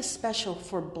is this special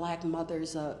for black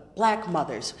mothers?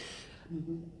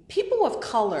 People of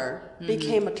color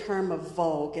became a term of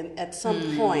vogue at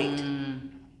some point.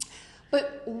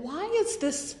 But why is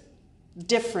this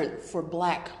different for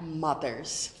black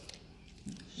mothers?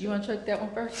 You want to take that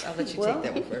one first? I'll let you take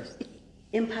that one first.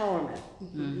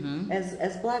 Empowerment.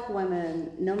 As black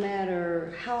women, no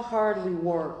matter how hard we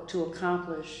work to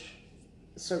accomplish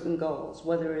certain goals,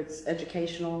 whether it's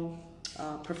educational,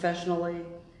 professionally,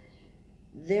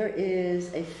 there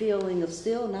is a feeling of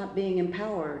still not being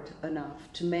empowered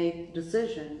enough to make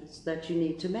decisions that you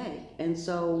need to make. And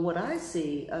so what I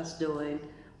see us doing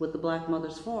with the Black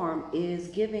Mothers Forum is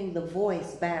giving the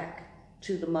voice back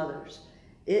to the mothers.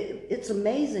 It's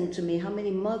amazing to me how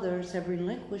many mothers have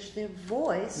relinquished their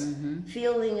voice,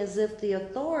 feeling as if the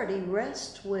authority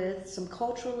rests with some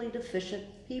culturally deficient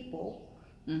people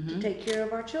to take care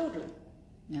of our children.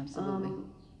 Absolutely.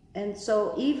 And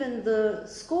so even the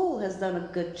school has done a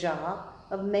good job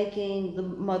of making the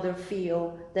mother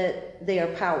feel that they are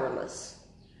powerless.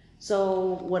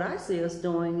 So what I see us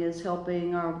doing is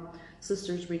helping our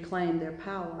sisters reclaim their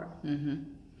power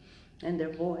and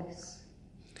their voice.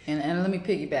 And let me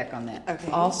piggyback on that.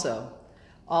 Okay.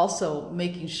 Also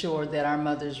making sure that our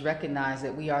mothers recognize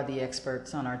that we are the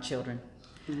experts on our children.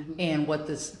 And what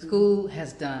the school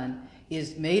has done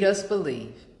is made us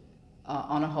believe,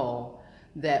 on a whole,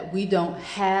 that we don't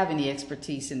have any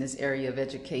expertise in this area of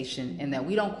education and that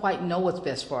we don't quite know what's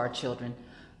best for our children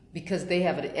because they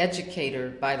have an educator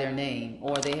by their name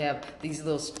or they have these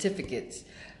little certificates.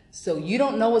 So you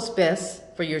don't know what's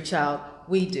best for your child,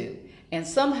 we do. And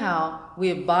somehow we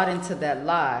have bought into that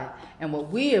lie. And what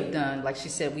we have done, like she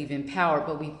said, we've empowered,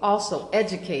 but we've also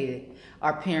educated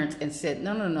our parents and said,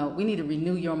 no, we need to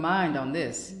renew your mind on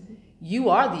this. You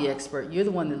are the expert. You're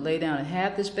the one that lay down and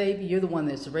had this baby. You're the one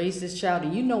that's raised this child,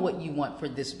 and you know what you want for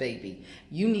this baby.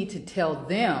 You need to tell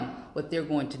them what they're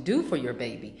going to do for your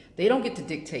baby. They don't get to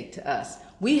dictate to us.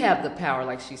 We have the power,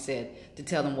 like she said, to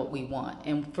tell them what we want.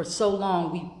 And for so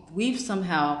long, we've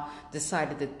somehow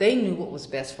decided that they knew what was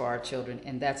best for our children,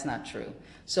 and that's not true.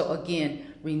 So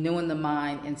again, renewing the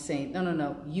mind and saying,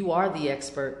 no, you are the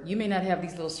expert. You may not have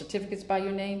these little certificates by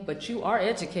your name, but you are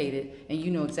educated, and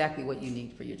you know exactly what you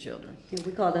need for your children. Yeah,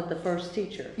 we call that the first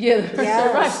teacher. Yeah,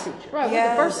 Yes. right, we're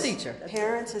the first teacher.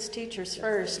 Parents as teachers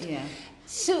first. Yeah.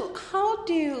 So how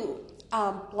do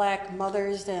black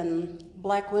mothers and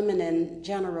black women in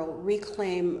general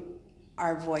reclaim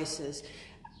our voices,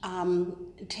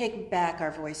 take back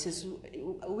our voices?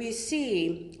 We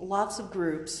see lots of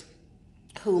groups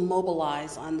who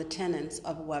mobilize on the tenets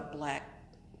of what black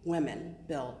women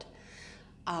built.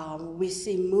 We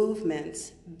see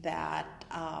movements that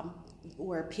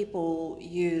where people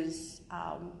use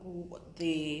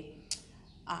the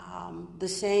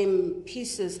same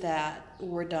pieces that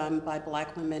were done by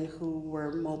black women who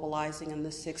were mobilizing in the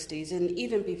 60s and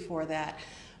even before that.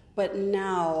 But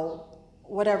now,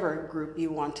 whatever group you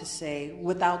want to say,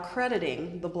 without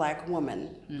crediting the black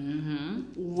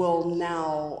woman, will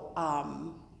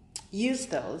now use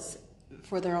those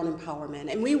for their own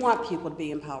empowerment. And we want people to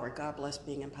be empowered. God bless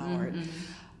being empowered.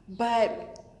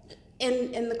 But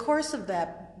in the course of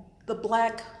that, the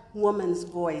black woman's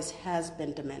voice has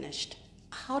been diminished.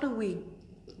 How do we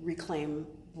reclaim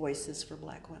voices for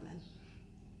black women?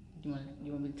 You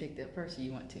want me to take that first, or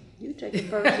you want to? You take it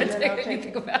first, and then I'll take it.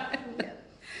 Think about it. Yeah.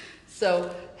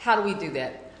 So how do we do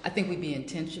that? I think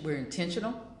we're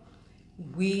intentional.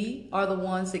 We are the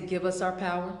ones that give us our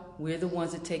power. We're the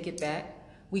ones that take it back.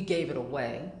 We gave it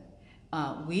away.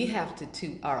 We have to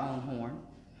toot our own horn.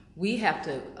 We have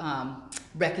to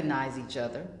recognize each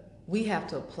other. We have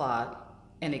to applaud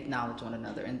and acknowledge one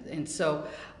another. And so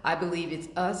I believe it's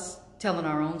us telling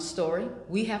our own story.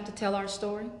 We have to tell our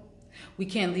story. We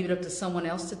can't leave it up to someone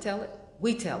else to tell it.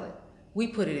 We tell it. We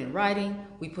put it in writing.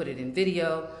 We put it in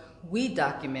video. We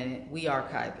document it. We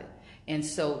archive it. And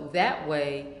so that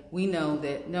way we know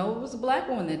that, no, it was a black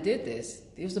woman that did this.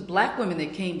 It was a black woman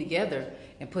that came together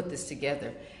and put this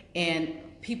together. And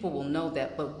people will know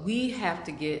that, but we have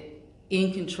to get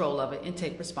in control of it and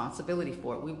take responsibility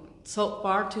for it. We so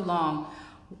far too long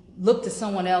look to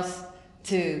someone else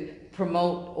to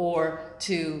promote or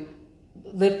to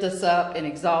lift us up and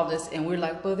exalt us, and we're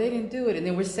like, well, they didn't do it, and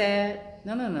then we're sad.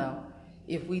 No.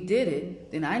 If we did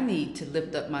it, then I need to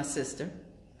lift up my sister.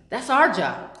 That's our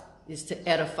job, is to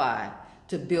edify,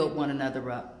 to build one another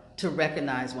up, to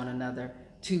recognize one another,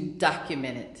 to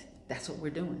document it. That's what we're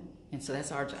doing, and so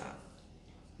that's our job.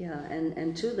 Yeah,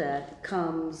 and to that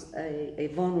comes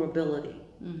a vulnerability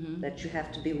that you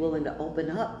have to be willing to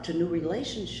open up to new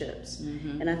relationships.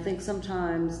 And I think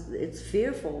sometimes it's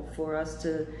fearful for us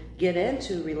to get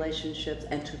into relationships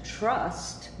and to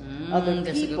trust other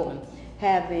people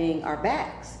having our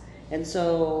backs. And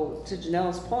so, to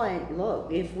Janelle's point,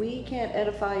 look, if we can't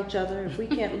edify each other, if we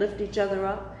can't lift each other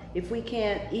up, if we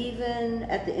can't even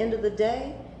at the end of the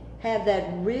day have that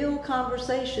real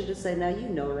conversation to say, now you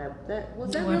know that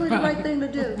was that really the right thing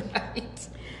to do? Right.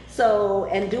 So,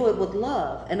 and do it with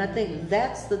love. And I think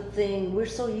that's the thing, we're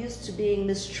so used to being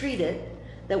mistreated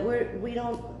that we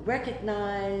don't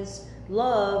recognize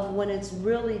love when it's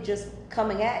really just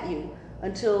coming at you,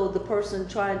 until the person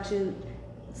trying to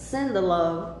send the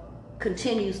love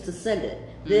continues to send it.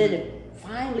 Then it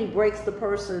finally breaks the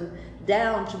person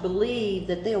down to believe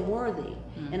that they're worthy.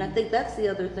 And I think that's the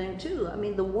other thing too. I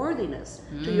mean, the worthiness,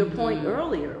 to your point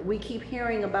earlier, we keep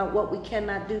hearing about what we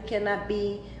cannot do, cannot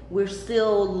be. We're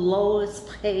still lowest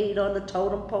paid on the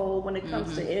totem pole when it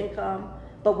comes to income,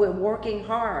 but we're working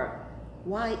hard.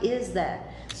 Why is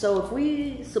that? So if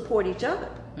we support each other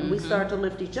and we start to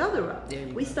lift each other up,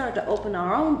 we start to open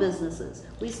our own businesses,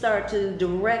 we start to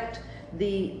direct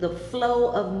the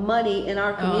flow of money in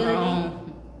our community,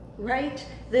 right?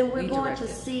 Then we're going to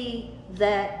see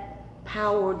that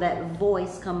power, that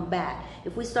voice come back.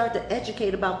 If we start to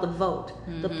educate about the vote,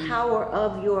 the power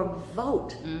of your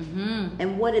vote,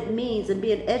 and what it means, and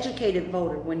be an educated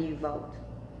voter when you vote,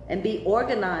 and be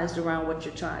organized around what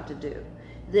you're trying to do,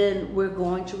 then we're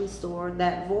going to restore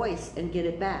that voice and get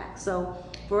it back. So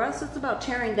for us, it's about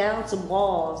tearing down some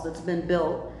walls that's been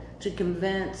built to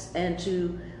convince and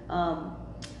to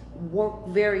work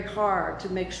very hard to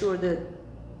make sure that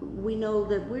we know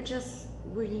that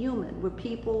we're human. We're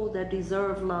people that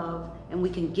deserve love, and we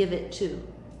can give it too.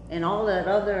 And all that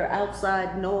other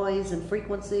outside noise and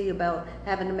frequency about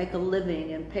having to make a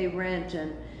living and pay rent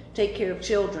and take care of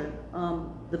children,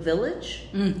 the village,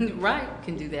 right,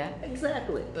 can do that.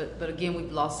 Exactly. But again,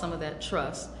 we've lost some of that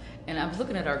trust. And I was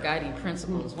looking at our guiding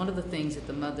principles. One of the things that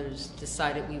the mothers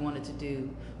decided we wanted to do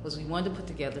was we wanted to put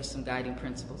together some guiding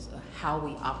principles of how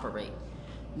we operate,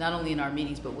 not only in our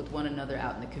meetings, but with one another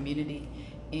out in the community.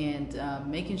 And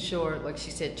making sure, like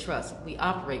she said, trust. We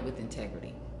operate with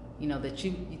integrity. You know,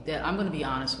 that I'm going to be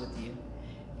honest with you,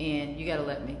 and you got to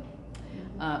let me,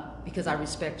 because I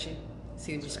respect you.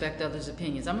 See, respect others'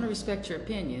 opinions. I'm going to respect your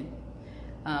opinion,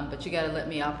 but you got to let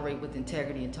me operate with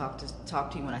integrity and talk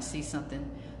to you when I see something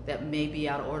that may be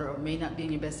out of order or may not be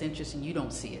in your best interest, and you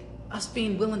don't see it. Us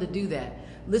being willing to do that,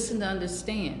 listen to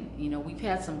understand. You know, we've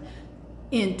had some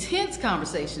intense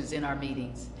conversations in our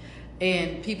meetings.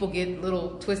 And people get a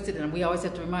little twisted, and we always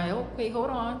have to remind, oh, wait, hold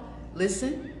on,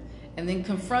 listen, and then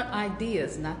confront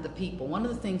ideas, not the people. One of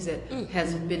the things that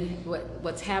has been,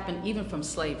 what's happened even from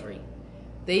slavery,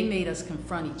 they made us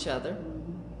confront each other.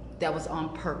 That was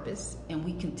on purpose, and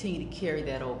we continue to carry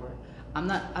that over.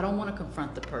 I don't want to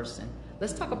confront the person.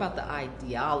 Let's talk about the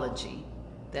ideology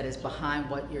that is behind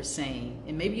what you're saying.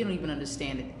 And maybe you don't even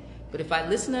understand it, but if I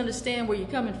listen to understand where you're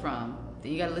coming from,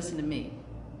 then you got to listen to me,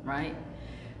 right?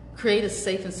 Create a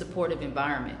safe and supportive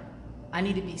environment. I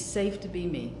need to be safe to be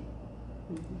me.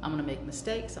 I'm going to make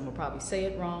mistakes. I'm going to probably say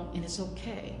it wrong, and it's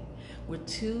okay.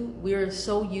 We're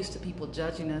so used to people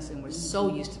judging us, and we're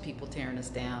so used to people tearing us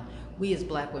down. We as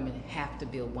black women have to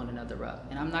build one another up.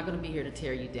 And I'm not going to be here to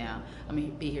tear you down. I'm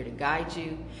going to be here to guide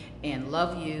you and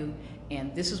love you.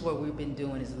 And this is what we've been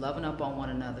doing, is loving up on one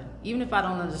another. Even if I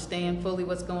don't understand fully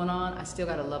what's going on, I still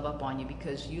got to love up on you,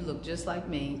 because you look just like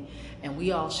me, and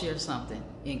we all share something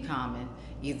in common.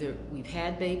 Either we've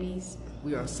had babies,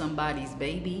 we are somebody's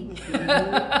baby,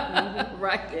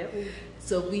 right?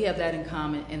 So we have that in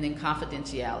common. And then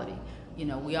confidentiality. You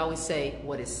know, we always say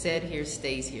what is said here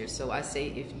stays here. So I say,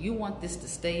 if you want this to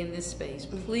stay in this space,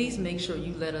 please make sure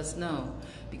you let us know.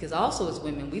 Because also as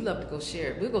women, we love to go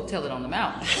share it. We'll go tell it on the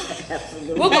mountain.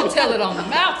 Absolutely. We'll go tell it on the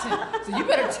mountain. So you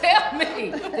better tell me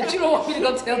that you don't want me to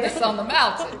go tell this on the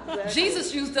mountain. Exactly.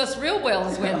 Jesus used us real well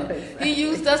as women. He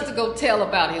used us to go tell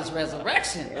about his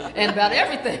resurrection and about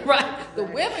everything, right? The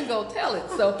women go tell it.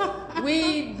 So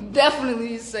we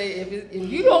definitely say, if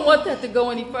you don't want that to go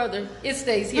any further, it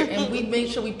stays here. And we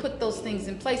make sure we put those things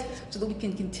in place so that we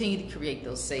can continue to create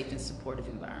those safe and supportive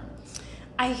environments.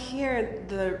 I hear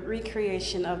the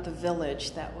recreation of the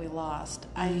village that we lost.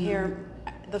 I hear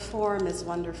the forum is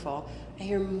wonderful. I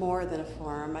hear more than a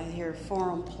forum. I hear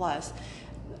Forum Plus,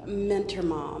 mentor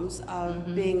moms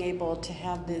of being able to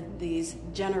have these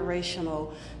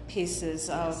generational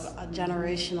pieces of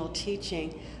generational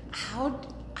teaching. How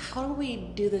do we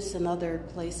do this in other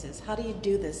places? How do you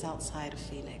do this outside of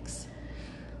Phoenix?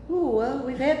 Ooh, well,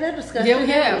 we've had that discussion.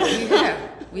 Yeah,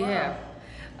 we have.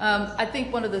 I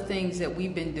think one of the things that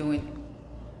we've been doing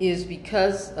is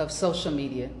because of social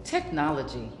media,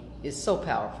 technology is so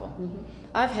powerful.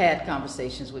 I've had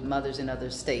conversations with mothers in other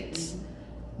states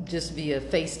just via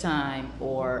FaceTime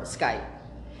or Skype,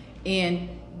 and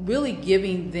really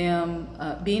giving them,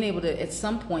 being able to at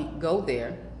some point go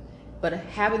there, but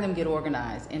having them get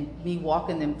organized and me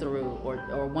walking them through,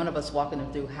 or one of us walking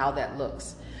them through how that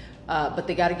looks. But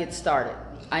they got to get started.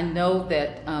 I know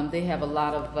that they have a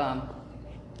lot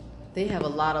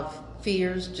of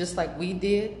fears, just like we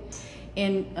did.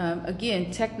 And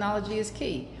again, technology is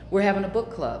key. We're having a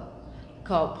book club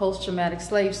called Post-Traumatic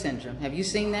Slave Syndrome. Have you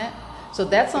seen that? So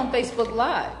that's on Facebook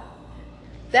Live.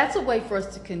 That's a way for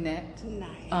us to connect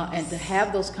and to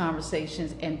have those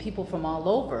conversations, and people from all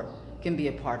over can be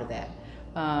a part of that.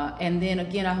 And then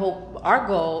again, I hope our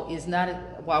goal is not,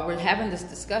 while we're having this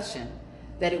discussion,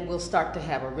 that it will start to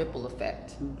have a ripple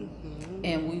effect.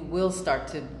 And we will start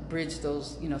to bridge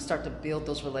those, start to build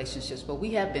those relationships. But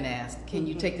we have been asked, can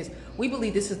you take this? We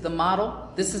believe this is the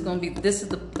model. This is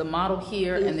the model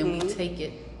here, and then we take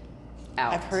it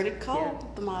out. I've heard it called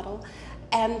the model.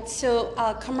 And so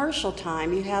commercial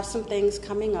time, you have some things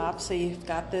coming up. So you've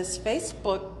got this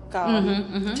Facebook.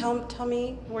 Tell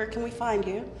me, where can we find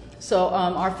you? So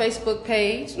our Facebook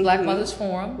page, Black Mothers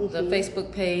Forum, the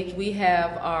Facebook page, we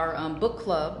have our book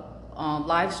club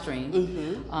live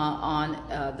stream on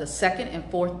the second and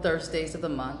fourth Thursdays of the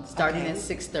month, starting at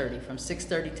 6:30, from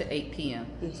 6:30 to 8 p.m.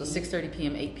 So 6:30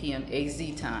 p.m., 8 p.m. AZ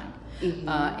time.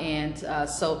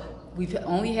 So we've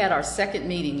only had our second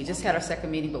meeting. We just had our second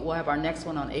meeting, but we'll have our next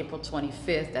one on April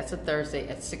 25th. That's a Thursday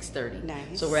at 6:30.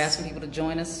 Nice. So we're asking people to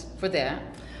join us for that.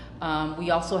 We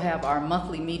also have our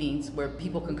monthly meetings where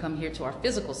people can come here to our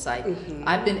physical site.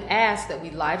 I've been asked that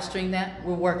we live stream that.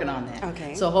 We're working on that.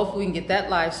 Okay. So hopefully we can get that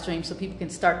live stream so people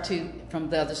can start to, from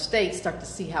the other states, start to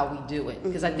see how we do it.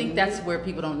 Because I think that's where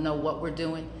people don't know what we're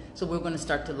doing. So we're going to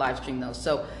start to live stream those.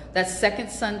 So that's second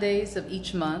Sundays of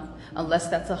each month, unless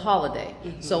that's a holiday.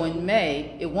 So in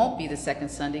May, it won't be the second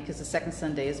Sunday because the second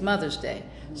Sunday is Mother's Day.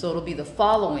 So it'll be the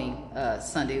following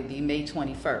Sunday, it'll be May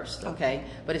 21st, okay?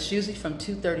 But it's usually from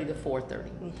 2:30 to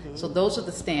 4:30. So those are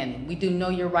the standing. We do Know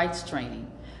Your Rights training.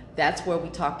 That's where we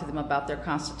talk to them about their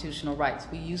constitutional rights.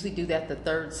 We usually do that the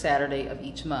third Saturday of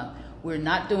each month. We're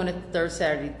not doing it the third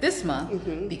Saturday this month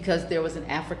because there was an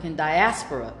African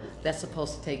diaspora that's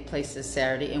supposed to take place this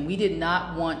Saturday, and we did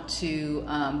not want to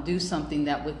do something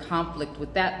that would conflict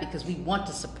with that because we want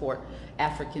to support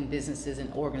African businesses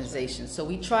and organizations. So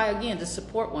we try again to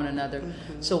support one another.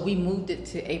 So we moved it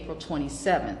to April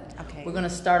 27th. Okay. We're going to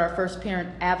start our first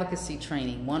parent advocacy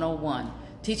training 101.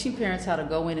 Teaching parents how to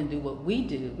go in and do what we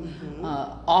do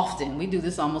often. We do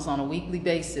this almost on a weekly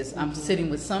basis. I'm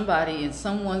sitting with somebody in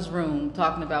someone's room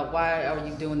talking about why are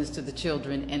you doing this to the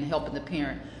children and helping the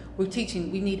parent. We're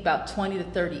teaching, we need about 20 to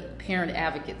 30 parent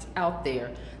advocates out there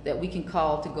that we can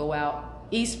call to go out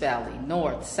East Valley,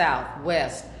 North, South,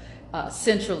 West,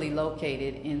 centrally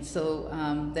located, and so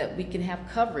that we can have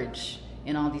coverage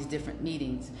in all these different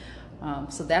meetings.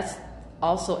 So that's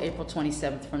also April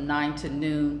 27th from 9 to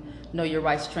noon. Know Your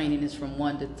Rights training is from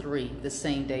 1 to 3 the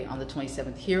same day on the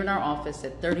 27th here in our office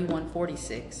at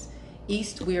 3146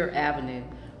 East Weir Avenue,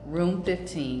 room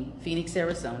 15, Phoenix,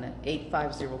 Arizona,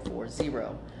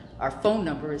 85040. Our phone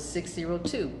number is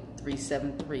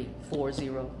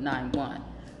 602-373-4091.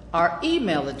 Our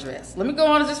email address, let me go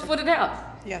on and just put it out.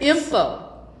 Yes.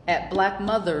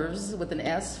 info@blackmothers with an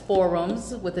S,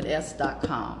 forums with an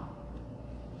S.com.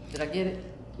 Did I get it?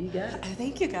 You got it. I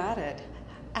think you got it.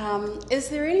 Is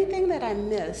there anything that I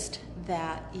missed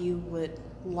that you would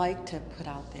like to put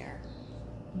out there?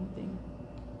 Anything?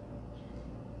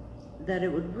 That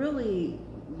it would really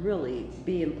really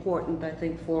be important, I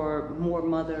think, for more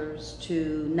mothers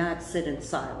to not sit in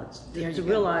silence, to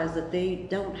realize that they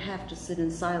don't have to sit in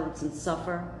silence and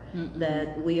suffer,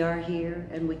 that we are here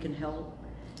and we can help.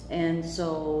 And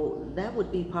so that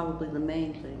would be probably the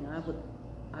main thing I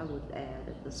would add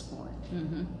at this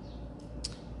point.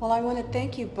 Well, I want to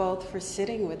thank you both for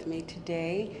sitting with me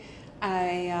today.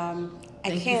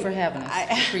 Thank you for having us. I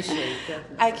appreciate it.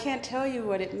 I can't tell you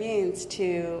what it means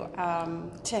to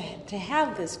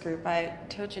have this group. I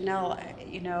told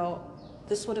Janelle,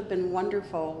 this would have been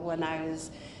wonderful when I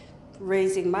was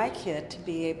raising my kid, to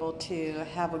be able to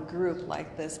have a group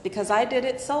like this, because I did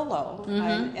it solo,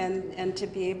 and to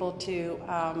be able to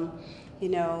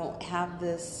have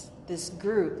this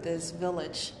group, this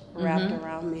village wrapped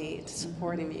around me,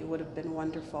 supporting me, would have been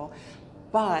wonderful.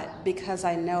 But because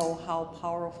I know how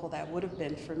powerful that would have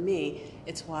been for me,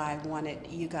 it's why I wanted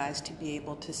you guys to be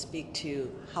able to speak to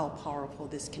how powerful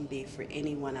this can be for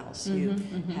anyone else who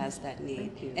has that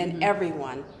need. And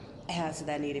everyone has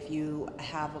that need. If you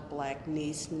have a Black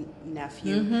niece,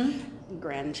 nephew,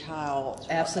 grandchild,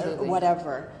 absolutely,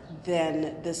 whatever,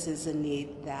 then this is a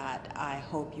need that I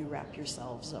hope you wrap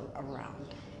yourselves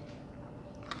around.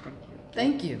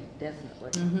 Thank you.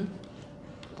 Definitely.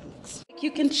 You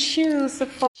can choose the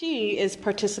she is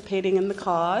participating in the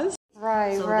cause.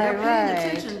 Right, so they're paying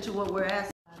attention to what we're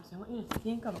asking. So I want you to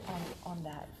think on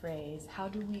that phrase, how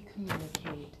do we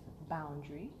communicate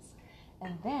boundaries?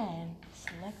 And then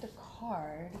select a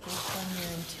card based on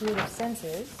your intuitive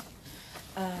senses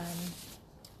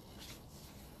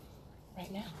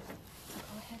right now. So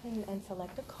go ahead and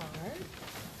select a card.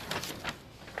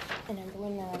 And I'm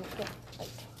going to get like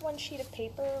one sheet of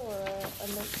paper or a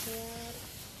notepad.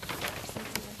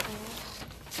 Something like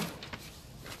that.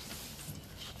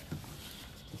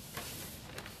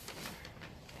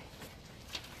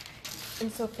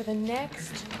 And so for the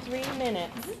next 3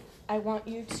 minutes, I want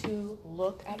you to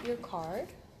look at your card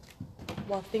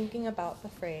while thinking about the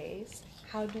phrase,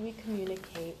 how do we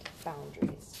communicate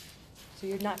boundaries? So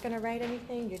you're not going to write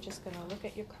anything, you're just going to look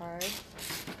at your card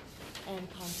and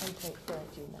contemplate for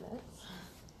a few minutes.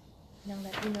 Now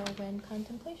let me know when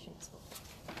contemplation is over.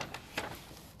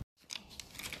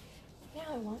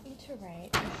 Now I want you to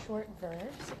write a short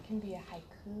verse. It can be a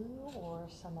haiku or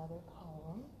some other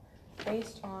poem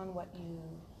based on what you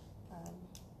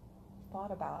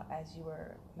thought about as you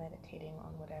were meditating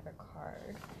on whatever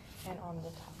card and on the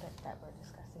topic that we're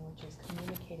discussing, which is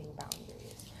communicating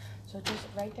boundaries. So just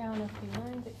write down a few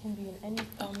lines. It can be in any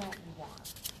format you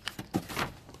want.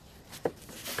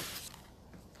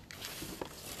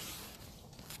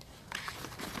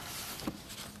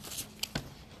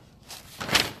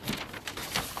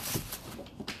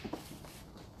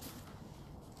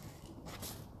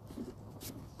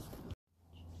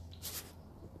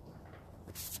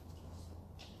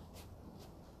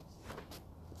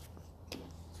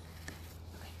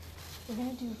 We're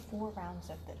going to do 4 rounds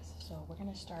of this, so we're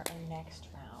going to start our next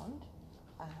round.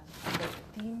 The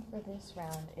theme for this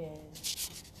round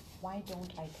is, why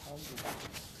don't I tell you that?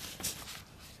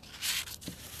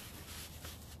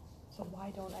 So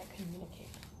why don't I communicate?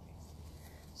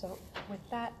 So with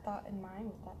that thought in mind,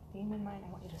 with that theme in mind,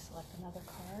 I want you to select another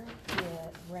card, be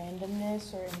it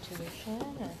randomness or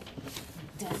intuition or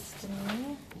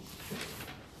destiny.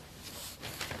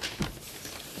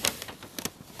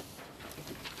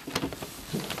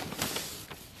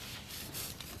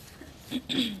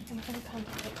 And we're going to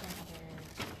contemplate for another.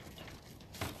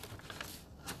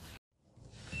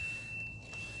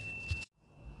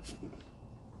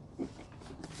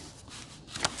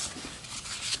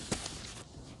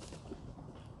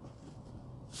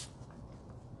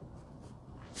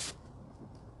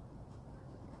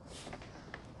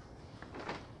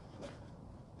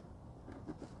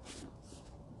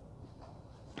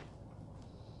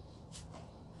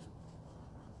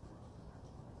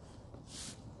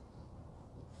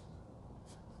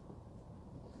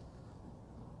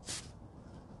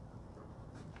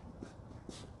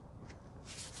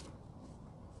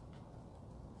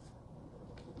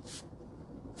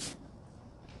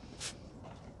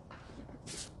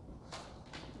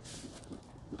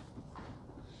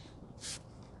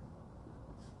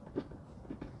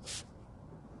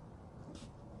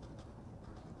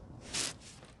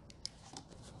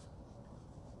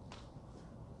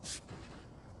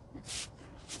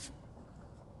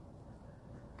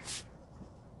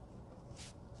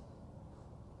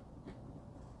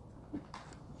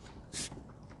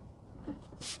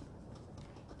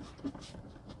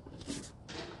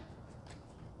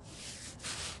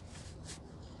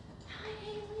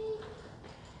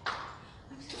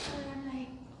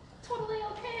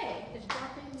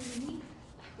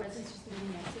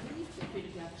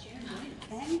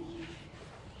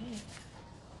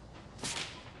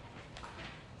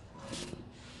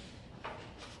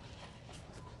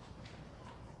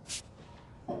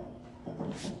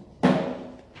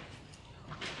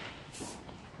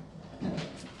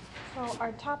 So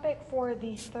our topic for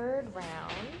the third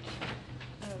round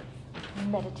of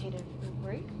meditative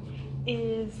inquiry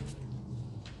is,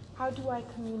 how do I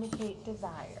communicate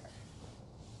desire?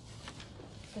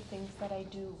 The things that I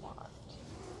do want.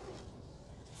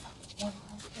 One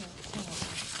more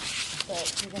thing.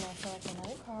 But you're going to select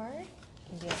another card. It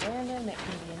can be at random, it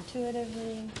can be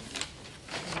intuitively,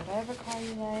 whatever card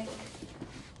you like.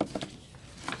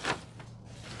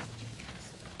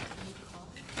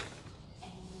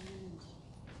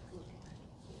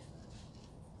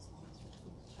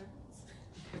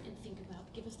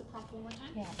 Give us the prompt one more time.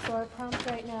 Yeah, so our prompt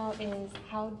right now is,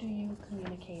 how do you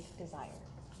communicate desire?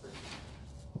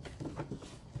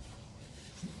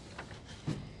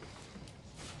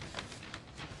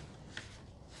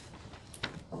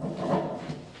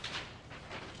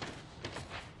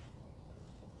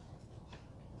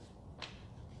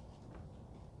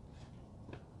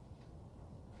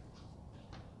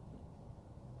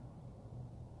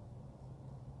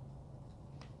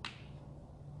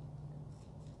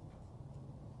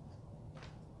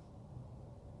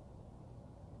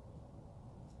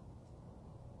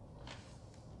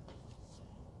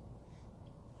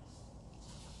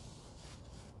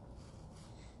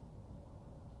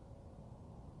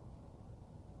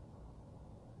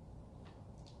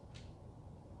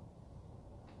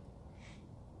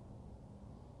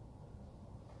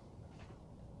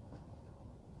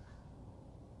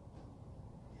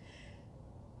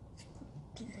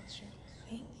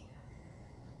 Thank you.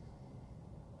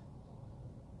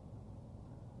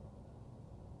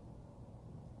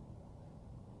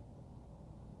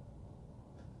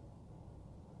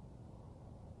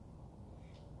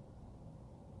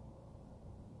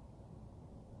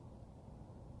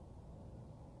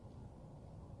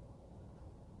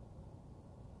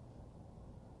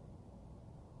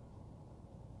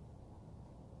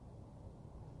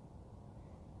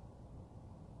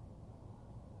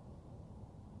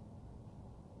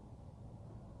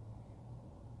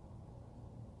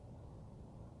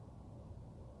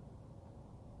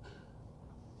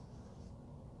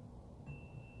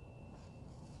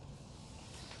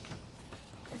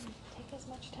 Take as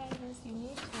much time as you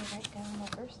need to write down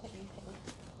the verse that you can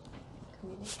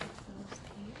communicate those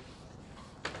things.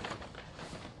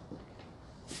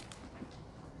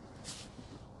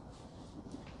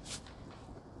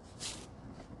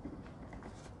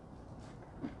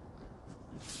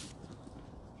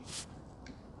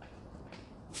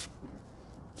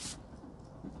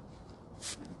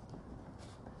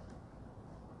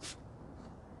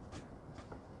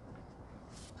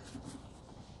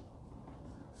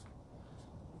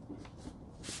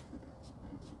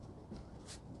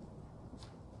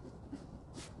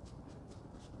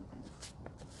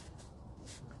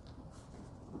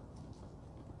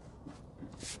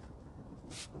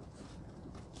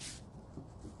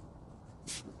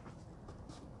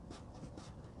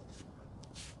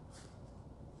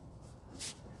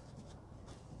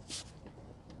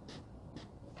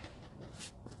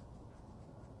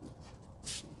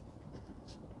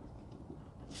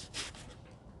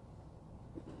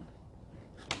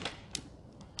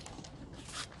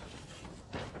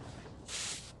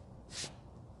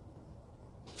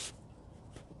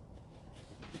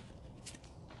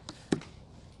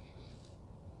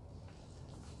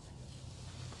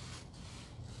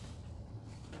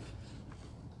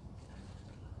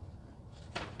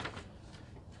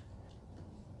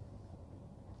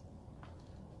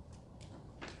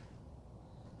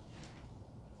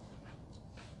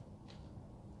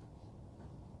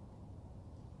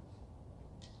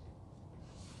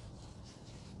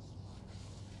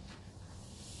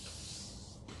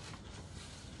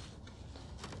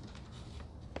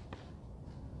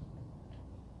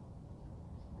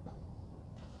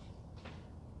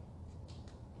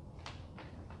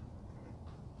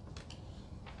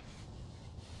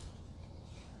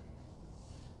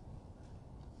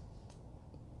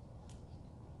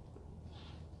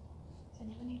 Does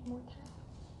anyone need more time?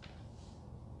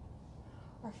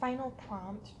 Our final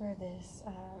prompt for this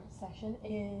session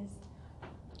is,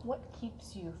 what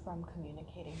keeps you from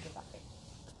communicating desire?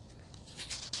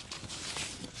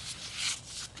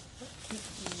 What keeps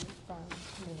you from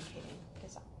communicating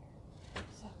desire?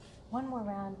 So, one more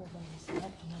round, we're going to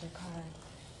select another card.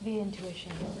 Via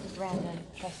intuition, random,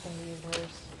 trusting the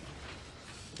universe.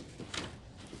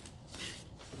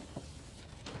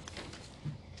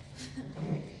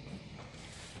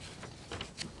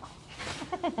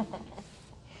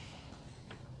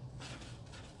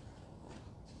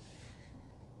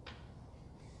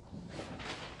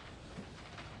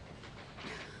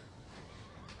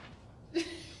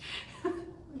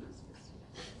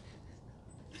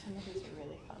 Some of these are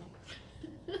really funny.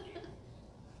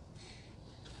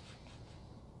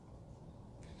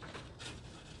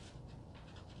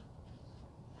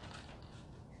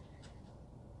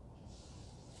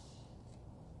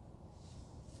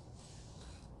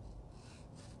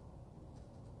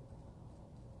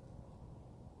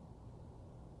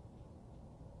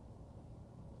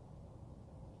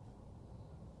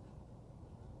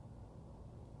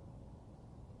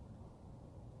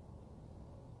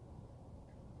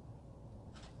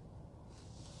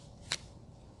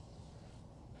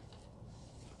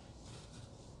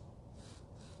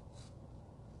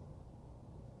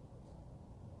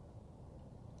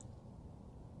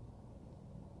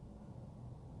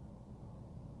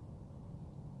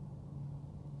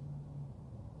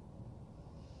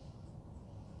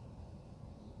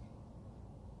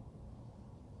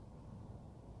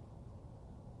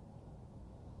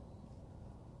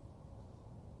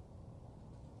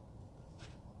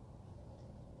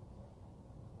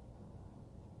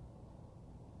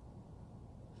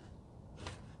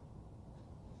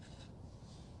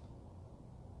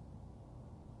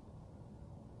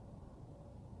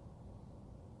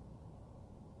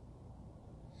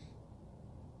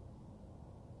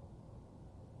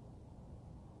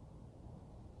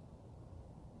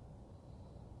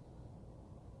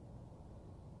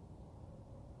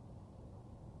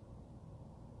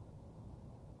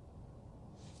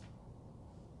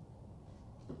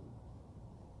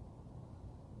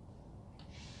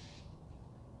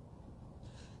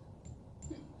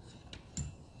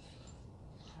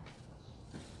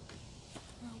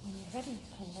 ready, you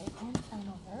can lay hands down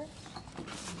over. And then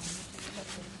you can flip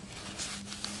it.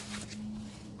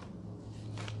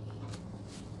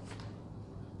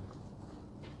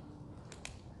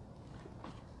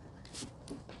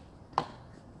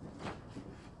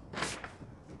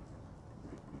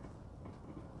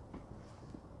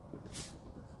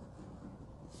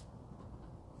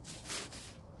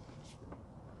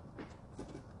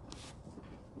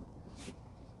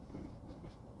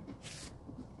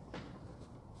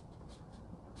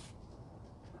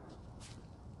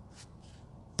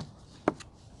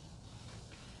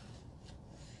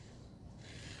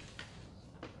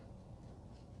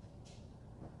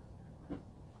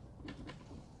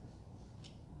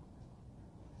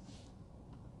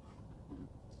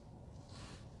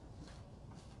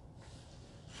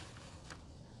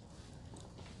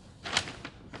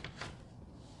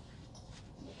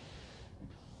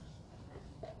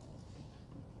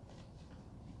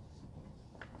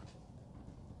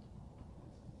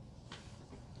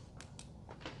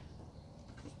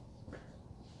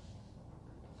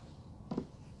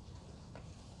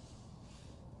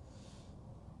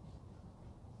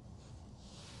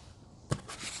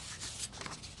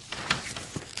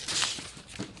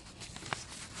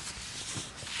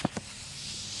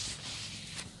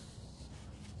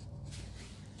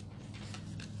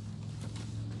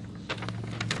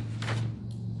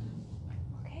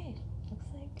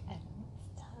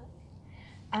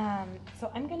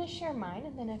 So I'm going to share mine,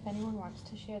 and then if anyone wants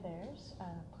to share theirs,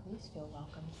 please feel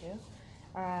welcome to.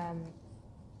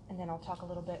 And then I'll talk a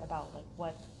little bit about like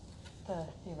what the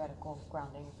theoretical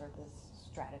grounding for this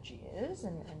strategy is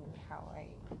and how I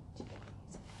do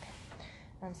it.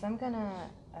 Okay. So I'm going to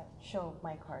show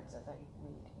my cards as I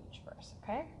read each verse,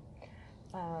 okay?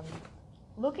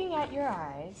 Looking at your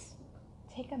eyes,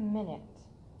 take a minute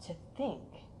to think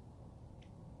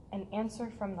and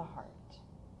answer from the heart.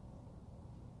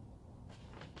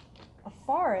 A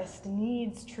forest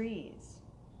needs trees.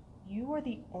 You are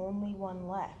the only one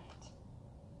left.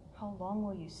 How long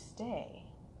will you stay?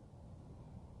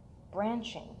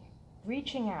 Branching,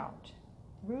 reaching out,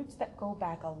 roots that go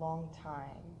back a long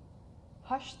time.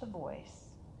 Hush the voice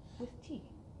with tea.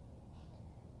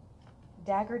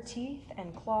 Dagger teeth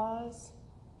and claws,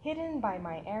 hidden by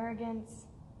my arrogance,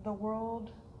 the world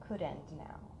could end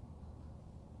now.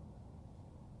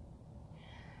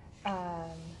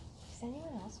 Does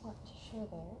anyone else want to share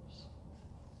theirs?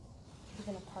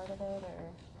 Even a part of it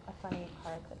or a funny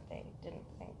card that they didn't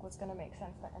think was going to make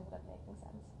sense that ended up making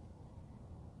sense?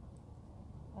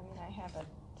 I mean, I have a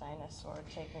dinosaur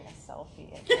taking a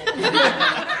selfie.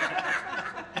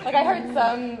 Like, I heard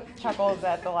some chuckles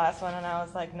at the last one, and I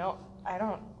was like, no, I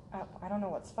don't know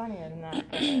what's funnier than that.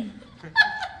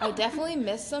 I definitely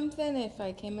missed something if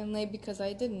I came in late because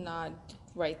I did not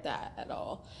write that at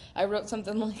all. I wrote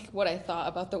something like what I thought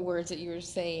about the words that you were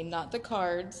saying, not the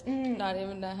cards, not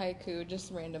even the haiku,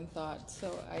 just random thoughts.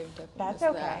 So I definitely That's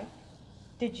missed okay. that.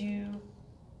 Did you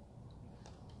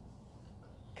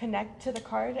connect to the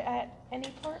card at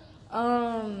any part?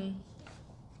 I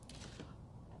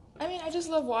mean, I just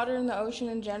love water and the ocean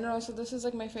in general, so this is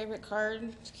like my favorite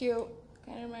card. It's cute.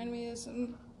 Kind of remind me of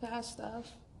some past stuff.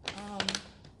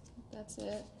 That's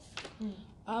it.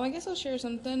 I guess I'll share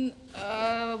something.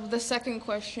 The second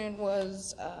question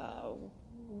was,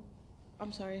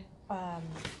 I'm sorry.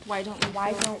 Why don't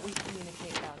we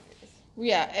communicate boundaries?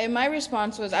 Yeah, and my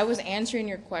response was I was answering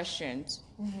your questions,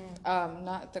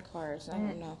 not the cards. I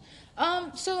don't know.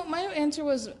 So my answer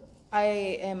was I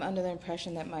am under the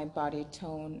impression that my body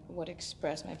tone would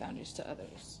express my boundaries to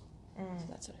others. So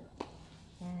that's what I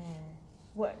wrote.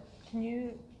 What? Can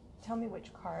you tell me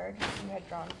which card you had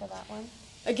drawn for that one?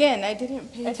 Again, I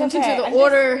didn't pay It's attention okay. to the I'm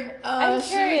order. I'm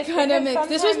curious. Kind of because mixed.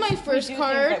 This was my sometimes first we do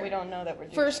card. things that we don't know that we're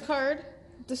doing. First card.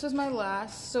 This was my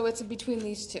last, so it's between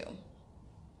these two.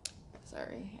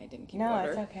 Sorry, I didn't keep order. No,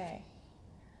 it's okay.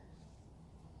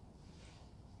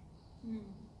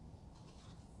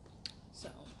 So,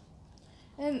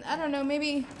 and I don't know,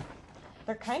 maybe.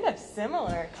 They're kind of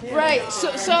similar too. Right.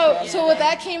 So what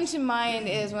that came to mind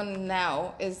is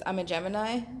I'm a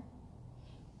Gemini,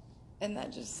 and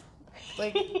that just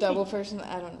like double person.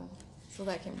 I don't know. So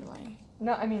that came to mind.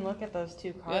 No, I mean look at those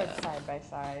two cards Yeah. side by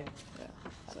side. Yeah.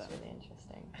 That's So really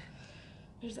interesting.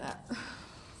 there's that.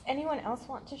 Anyone else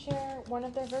want to share one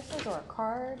of their verses or a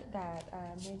card that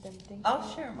made them think? I'll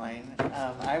about it? share mine.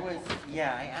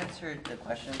 I answered the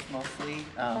questions mostly,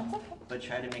 That's okay. but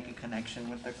tried to make a connection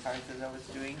with the cards as I was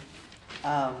doing.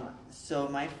 So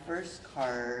my first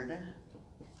card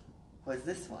was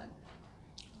this one.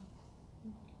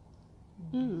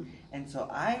 And so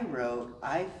I wrote,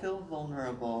 I feel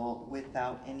vulnerable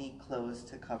without any clothes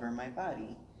to cover my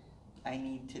body. I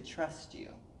need to trust you.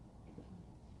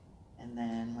 And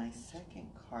then my second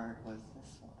card was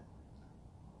this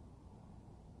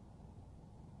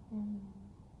one.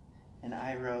 And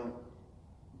I wrote,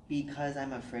 because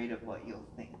I'm afraid of what you'll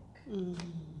think.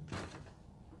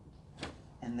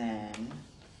 And then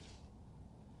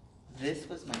this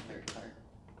was my third card.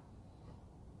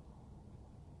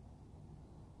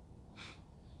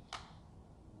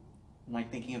 I'm like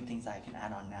thinking of things I can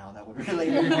add on now that would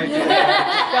relate more to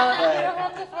that. You don't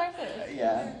have to force it.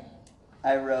 Yeah.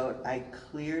 I wrote, I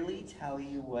clearly tell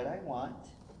you what I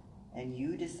want, and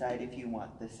you decide if you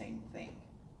want the same thing.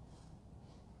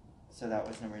 So that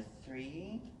was number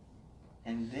 3,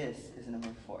 and this is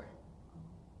number 4.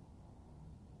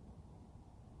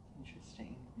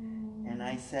 Interesting. And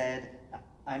I said,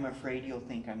 I'm afraid you'll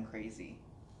think I'm crazy.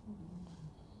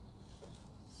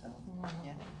 So,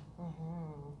 yeah.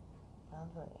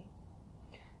 Lovely.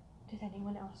 Does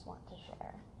anyone else want to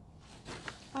share?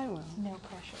 I will. No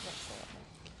pressure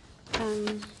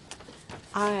whatsoever.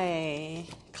 I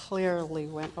clearly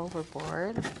went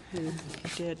overboard. You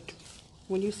did.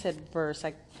 When you said verse,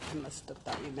 I must have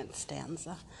thought you meant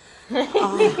stanza. It's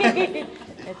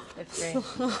great.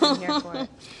 I'm here for it.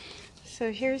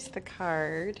 So here's the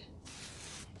card.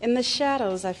 In the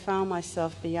shadows, I found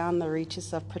myself beyond the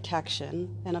reaches of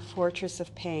protection, in a fortress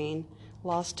of pain,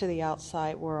 lost to the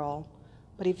outside world.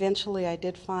 But eventually I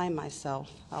did find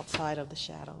myself outside of the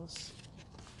shadows.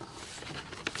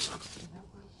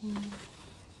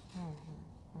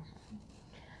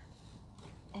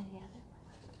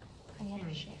 Any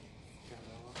other share?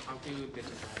 I'll do the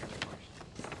desire portion.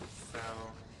 So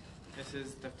this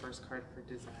is the first card for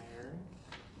desire.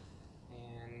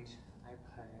 And I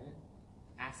put,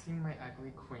 asking my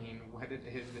ugly queen what it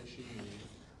is that she needs,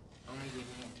 only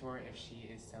giving it to her if she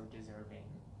is so deserving,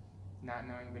 not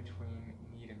knowing between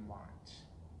need and want.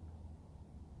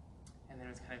 And then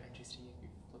it's kind of interesting if you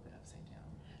flip it upside down.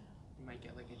 You might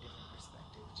get like a different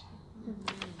perspective too.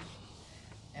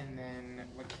 And then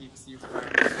what keeps you from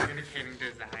communicating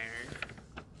desire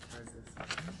was this one.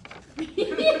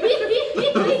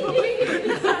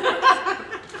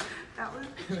 That was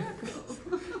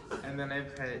And then I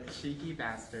put cheeky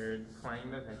bastard, playing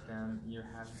the victim. You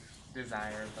have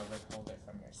desire, but withhold it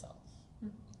from yourself.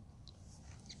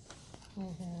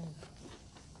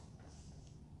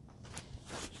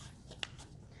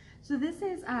 So this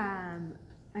is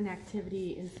an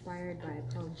activity inspired by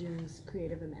Paul Jun's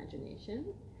creative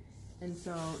imagination. And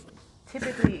so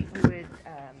Typically, we would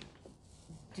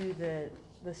do the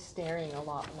staring a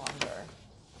lot longer,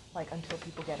 like until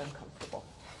people get uncomfortable.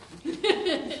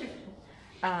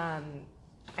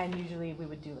 And usually we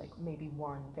would do like maybe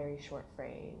one very short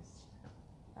phrase,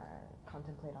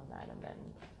 contemplate on that,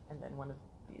 and then one of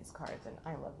these cards. And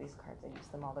I love these cards; I use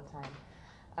them all the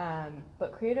time.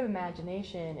 But creative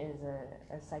imagination is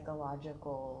a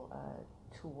psychological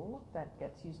tool that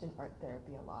gets used in art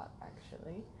therapy a lot,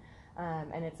 actually.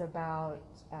 And it's about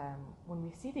when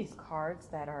we see these cards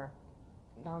that are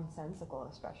nonsensical,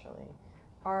 especially,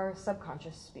 our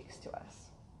subconscious speaks to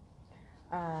us.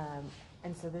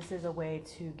 And so this is a way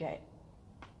to get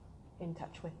in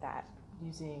touch with that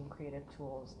using creative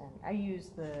tools. And I use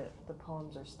the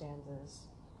poems or stanzas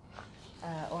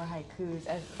or haikus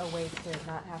as a way to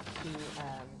not have to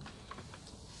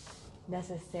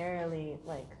necessarily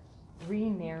like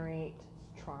re-narrate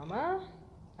trauma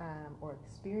or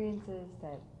experiences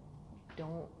that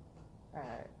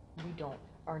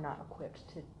are not equipped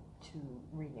to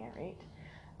re-narrate,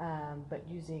 but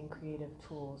using creative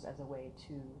tools as a way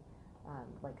to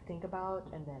like think about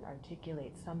and then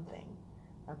articulate something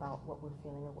about what we're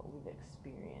feeling or what we've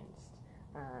experienced.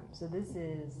 So this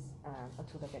is a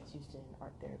tool that gets used in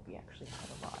art therapy actually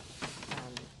quite a lot.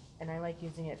 And I like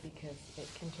using it because it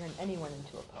can turn anyone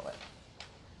into a poet.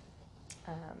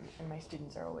 And my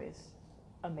students are always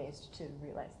amazed to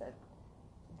realize that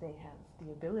they have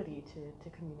the ability to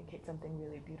communicate something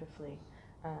really beautifully.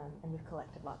 And we've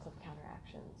collected lots of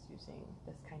counteractions using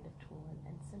this kind of tool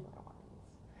and similar ones.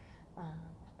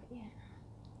 But yeah.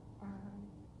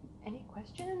 Any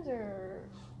questions or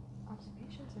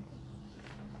observations or things?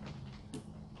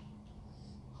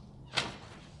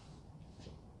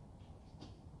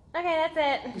 Okay, that's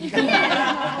it. Thank you.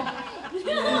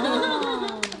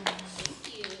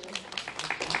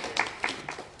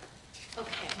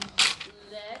 Okay,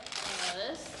 let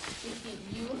us give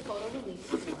you a photo release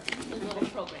for the little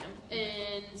program.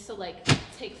 And so like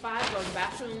take 5, go to the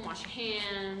bathroom, wash your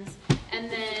hands, and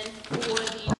then for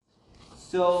the...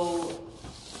 So,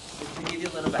 to give you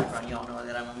a little background, you all know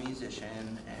that I'm a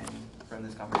musician, and from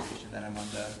this conversation that I'm on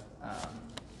the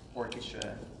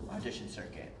orchestra audition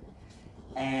circuit.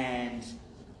 And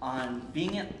on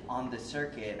being on the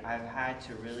circuit, I've had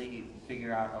to really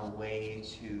figure out a way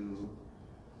to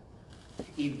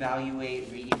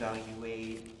evaluate,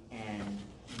 reevaluate, and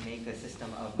make a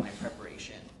system of my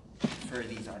preparation for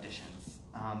these auditions.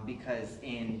 Because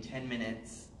in 10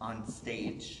 minutes on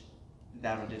stage,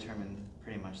 that'll determine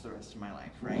pretty much the rest of my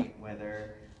life, right?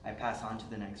 Whether I pass on to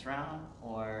the next round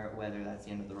or whether that's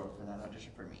the end of the road for that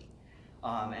audition for me.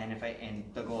 And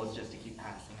the goal is just to keep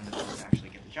passing and the goal is to actually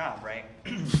get the job, right?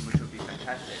 Which would be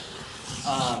fantastic.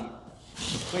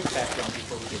 Quick background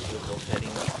before we get to the goal setting.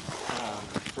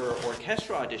 For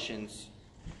orchestral auditions,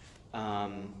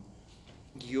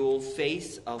 you'll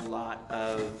face a lot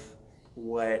of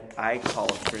what I call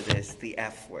for this the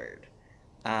F word,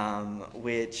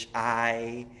 which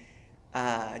I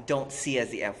don't see as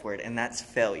the F word, and that's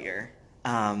failure.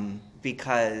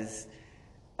 Because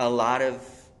a lot of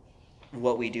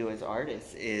what we do as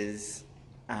artists is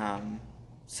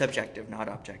subjective, not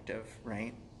objective,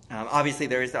 right? Obviously,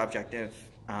 there is the objective.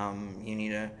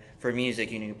 For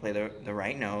music, you need to play the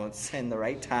right notes and the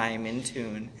right time, in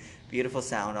tune, beautiful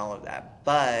sound, all of that.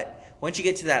 But once you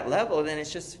get to that level, then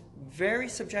it's just very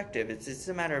subjective. It's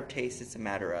a matter of taste. It's a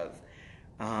matter of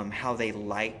how they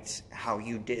liked how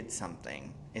you did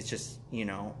something. It's just,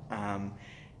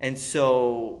 and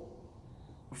so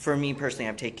for me personally,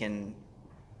 I've taken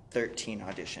 13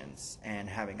 auditions and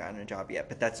haven't gotten a job yet,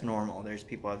 but that's normal. There's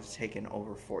people I've taken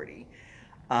over 40.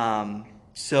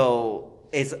 So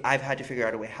I've had to figure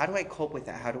out a way. How do I cope with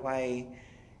that? How do I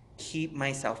keep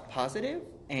myself positive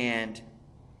and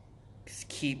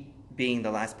keep being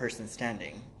the last person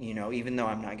standing? Even though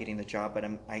I'm not getting the job, but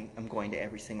I'm going to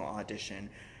every single audition,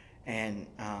 and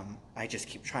I just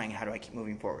keep trying. How do I keep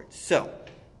moving forward? So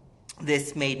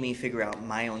this made me figure out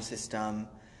my own system,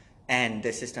 and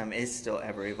the system is still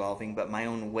ever evolving, but my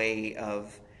own way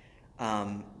of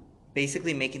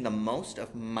basically making the most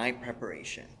of my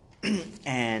preparation.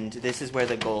 And this is where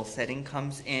the goal setting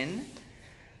comes in.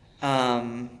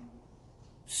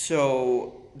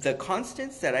 So the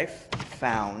constants that I've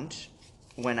found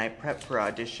when I prep for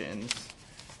auditions,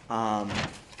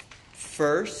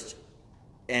 first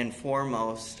and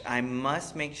foremost, I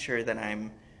must make sure that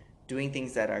I'm doing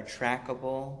things that are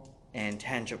trackable and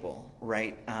tangible,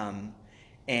 right?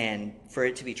 And for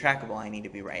it to be trackable, I need to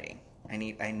be writing. I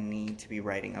need to be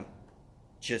writing up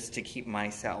just to keep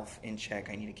myself in check.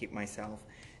 I need to keep myself.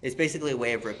 It's basically a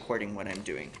way of recording what I'm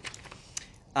doing.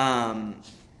 And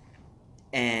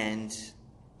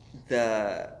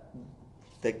the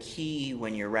key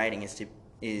when you're writing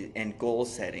and goal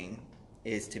setting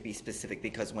is to be specific,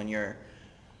 because when you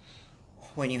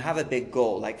have a big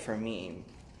goal, like for me,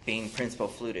 being principal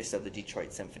flutist of the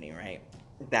Detroit Symphony, right?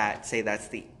 That's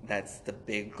the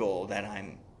big goal that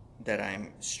I'm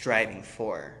striving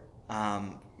for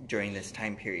during this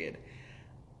time period.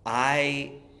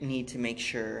 I need to make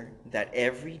sure that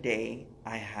every day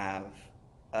I have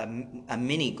a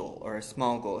mini goal or a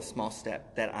small goal, a small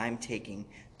step that I'm taking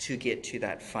to get to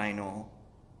that final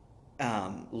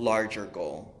larger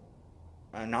goal.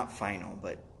 Not final,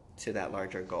 but to that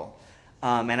larger goal.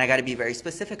 And I got to be very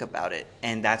specific about it.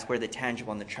 And that's where the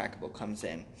tangible and the trackable comes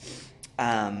in.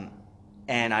 And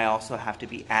I also have to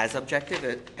be as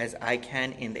objective as I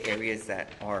can in the areas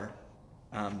that are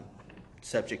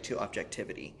subject to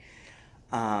objectivity.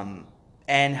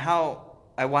 And how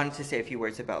I wanted to say a few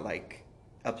words about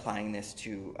applying this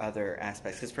to other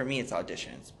aspects, because for me it's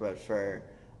auditions, but for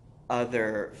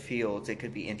other fields it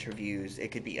could be interviews, it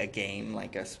could be a game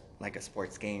like a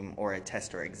sports game or a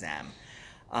test or exam.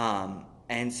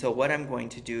 And so what I'm going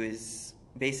to do is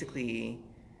basically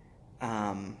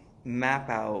map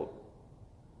out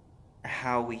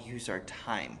how we use our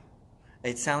time.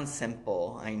 It sounds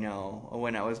simple, I know.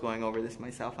 When I was going over this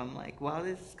myself, I'm like, wow,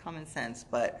 this is common sense.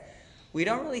 But we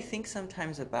don't really think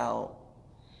sometimes about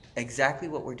exactly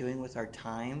what we're doing with our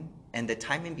time and the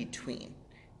time in between.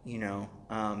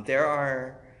 There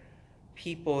are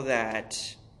people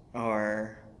that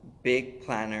are big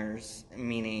planners,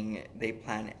 meaning they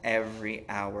plan every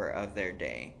hour of their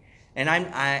day. And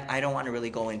I don't want to really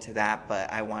go into that,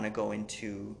 but I want to go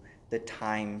into the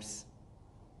times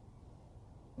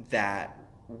that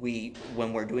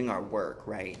when we're doing our work,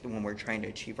 right, when we're trying to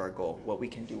achieve our goal, what we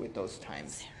can do with those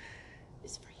times. Sarah,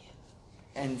 it's for you.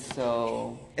 And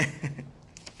so...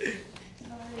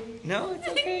 No, it's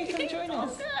okay. Come join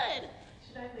us. Good.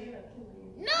 Should I leave it?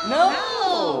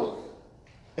 No!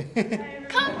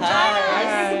 Come join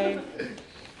Hi. us.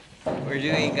 We're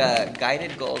doing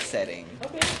guided goal setting.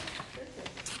 Okay.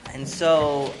 And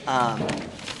so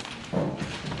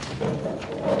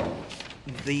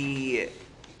the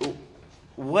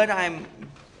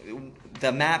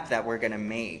map that we're going to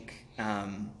make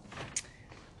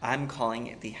I'm calling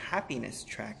it the happiness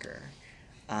tracker,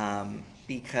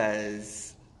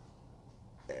 because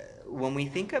when we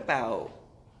think about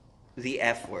the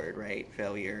F word, right,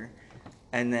 failure,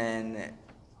 and then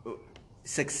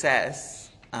success,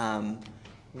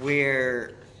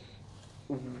 we're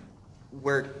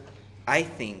I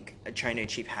think trying to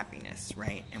achieve happiness,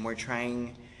 right? And we're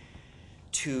trying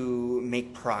to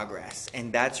make progress,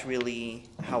 and that's really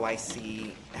how I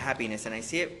see happiness. And I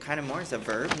see it kind of more as a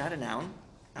verb, not a noun.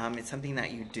 It's something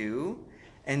that you do.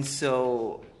 And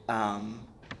so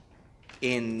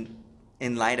in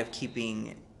light of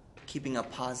keeping a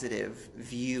positive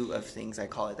view of things, I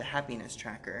call it the happiness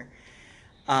tracker.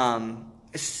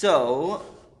 So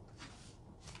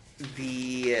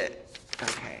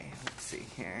okay, let's see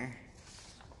here.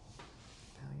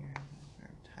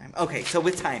 Okay, so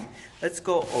with time, let's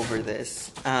go over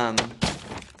this.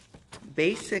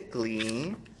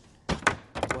 Basically,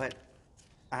 what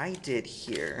I did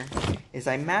here is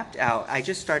I mapped out, I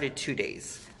just started 2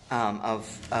 days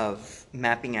of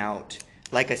mapping out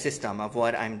like a system of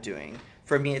what I'm doing.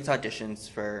 For me, it's auditions.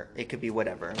 It could be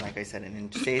whatever, like I said,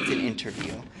 say it's an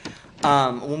interview.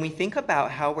 When we think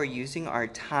about how we're using our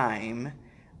time,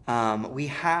 we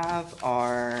have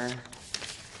our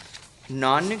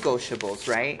non-negotiables,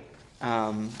 right?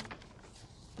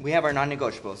 We have our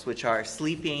non-negotiables, which are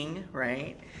sleeping,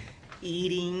 right?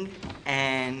 Eating,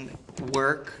 and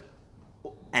work,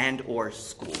 and or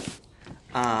school.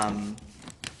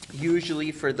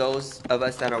 Usually for those of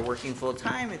us that are working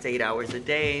full-time, it's 8 hours a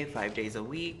day, 5 days a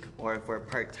week, or if we're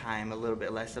part-time, a little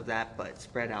bit less of that, but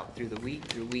spread out through the week,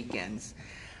 through weekends.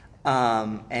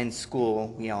 And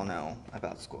school, we all know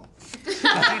about school.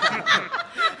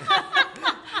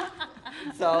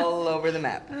 It's all over the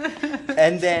map.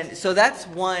 And then, so that's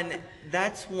one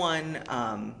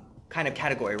kind of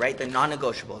category, right? The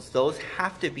non-negotiables. Those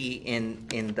have to be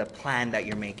in the plan that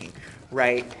you're making,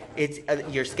 right? It's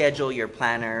your schedule, your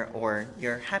planner, or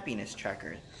your happiness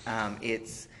tracker.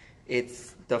 It's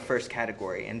the first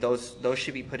category, and those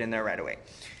should be put in there right away.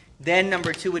 Then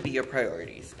number 2 would be your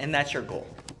priorities, and that's your goal,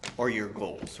 or your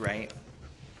goals, right?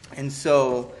 And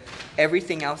so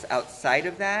everything else outside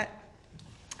of that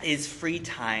is free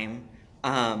time,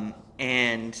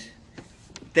 and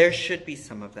there should be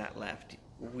some of that left.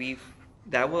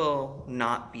 That will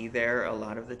not be there a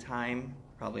lot of the time,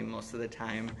 probably most of the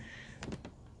time,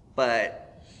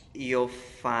 but you'll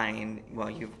find,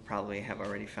 well, you probably have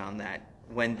already found that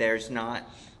when there's not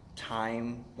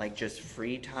time, like just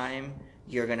free time,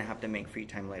 you're going to have to make free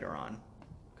time later on,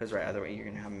 because otherwise you're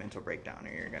going to have a mental breakdown,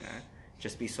 or you're going to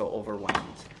just be so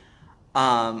overwhelmed.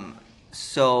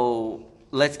 So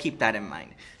let's keep that in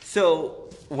mind. So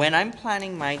when I'm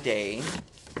planning my day,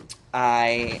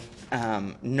 I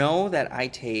know that I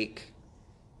take,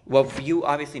 well, you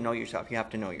obviously know yourself. You have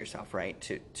to know yourself, right,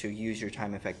 to use your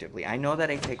time effectively. I know that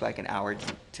I take like an hour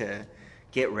to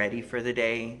get ready for the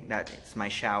day. That's my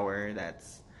shower,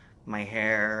 that's my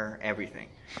hair, everything.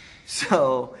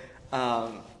 So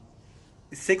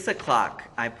 6 o'clock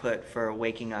I put for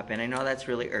waking up, and I know that's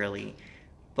really early,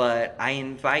 but I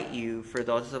invite you, for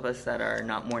those of us that are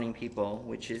not morning people,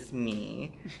 which is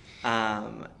me,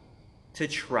 to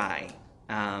try.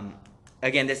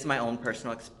 Again, this is my own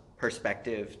personal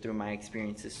perspective through my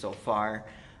experiences so far.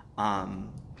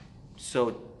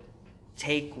 So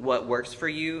take what works for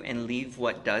you and leave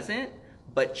what doesn't,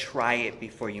 but try it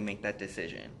before you make that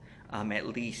decision. At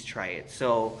least try it.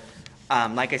 So,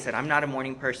 like I said, I'm not a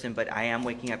morning person, but I am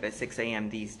waking up at 6 a.m.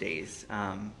 these days.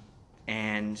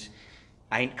 And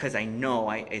because I know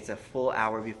it's a full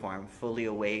hour before I'm fully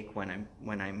awake when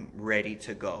I'm ready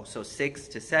to go. So 6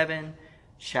 to 7,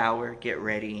 shower, get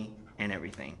ready, and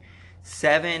everything.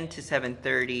 7 to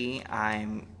 7:30,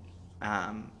 I'm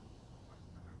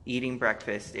eating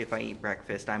breakfast. If I eat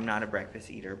breakfast, I'm not a breakfast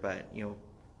eater, but you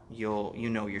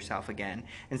know yourself again.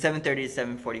 And 7:30 to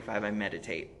 7:45, I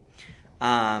meditate.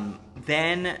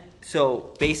 Then,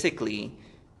 so basically,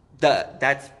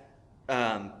 that's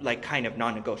like kind of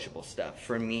non-negotiable stuff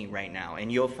for me right now.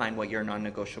 And you'll find what your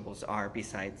non-negotiables are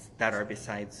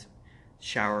besides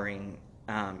showering,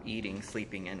 eating,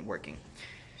 sleeping, and working.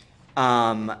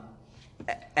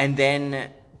 And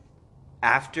then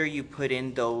after you put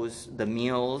in the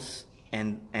meals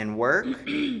and work,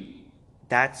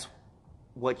 that's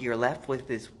what you're left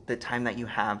with, is the time that you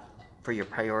have for your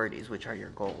priorities, which are your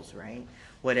goals, right?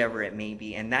 Whatever it may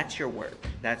be. And that's your work.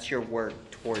 That's your work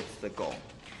towards the goal.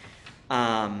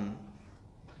 And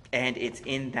it's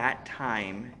in that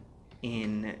time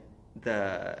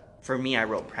for me, I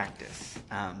wrote practice.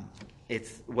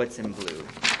 It's what's in blue.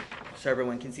 So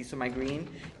everyone can see. So my green,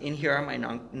 in here are my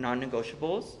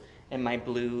non-negotiables. and my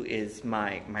blue is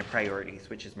my priorities,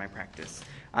 which is my practice.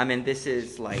 And this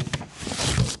is like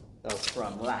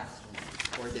from last week,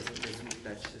 or this week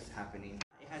that's just happening.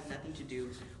 It has nothing to do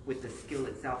with the skill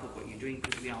itself of what you're doing,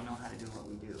 because we all know how to do what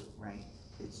we do, right?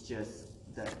 It's just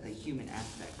the human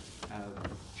aspect of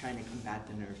trying to combat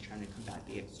the nerves, trying to combat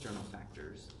the external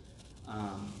factors.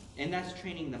 And that's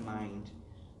training the mind.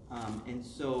 And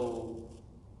so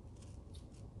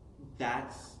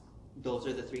those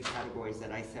are the three categories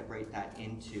that I separate that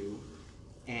into.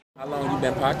 And how long have you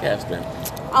been podcasting?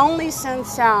 Only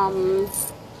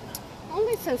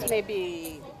since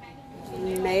maybe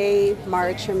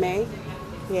March or May.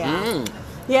 Yeah.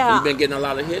 Yeah. You've been getting a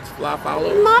lot of hits, fly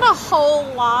followers? Not a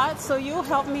whole lot, so you'll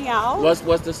help me out.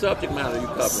 What's the subject matter you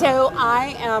cover? So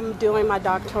I am doing my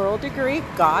doctoral degree,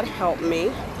 God help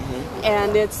me,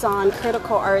 and it's on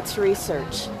critical arts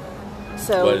research.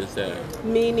 So what is that?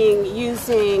 Meaning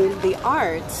using the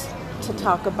arts to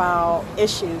talk about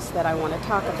issues that I want to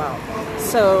talk about.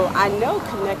 So I know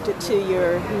connected to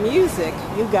your music,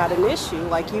 you got an issue,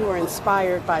 like you were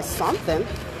inspired by something.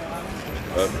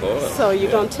 Of course. So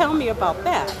you're going to tell me about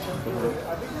that.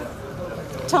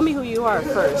 Tell me who you are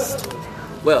first.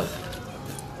 Well,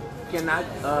 can I,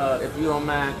 if you don't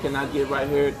mind, can I get right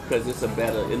here? Because it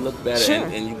looks better, sure.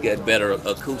 and you get better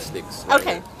acoustics. Right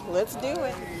okay, here. Let's do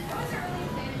it.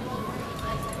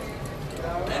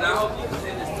 And I hope you can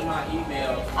send this to my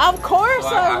email. Of course so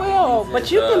I will, can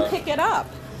but you can pick it up.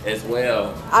 As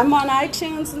well. I'm on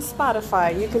iTunes and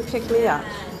Spotify. You can pick me up.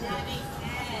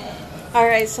 All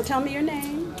right, so tell me your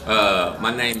name.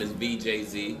 My name is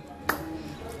BJZ.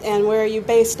 And where are you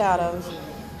based out of?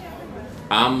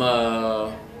 I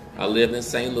live in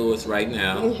St. Louis right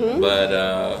now, but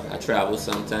I travel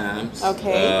sometimes.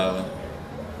 Okay.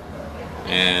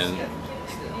 And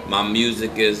my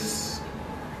music is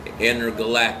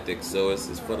intergalactic, so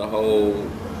it's for the whole,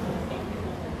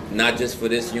 not just for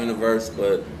this universe,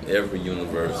 but every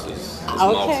universe. It's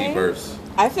multiverse.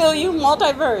 I feel you,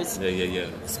 multiverse. Yeah.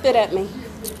 Spit at me.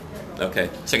 Okay,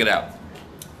 check it out.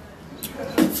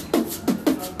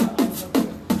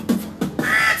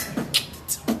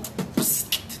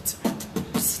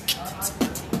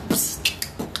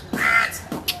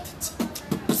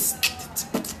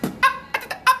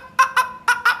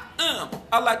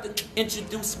 I like to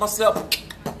introduce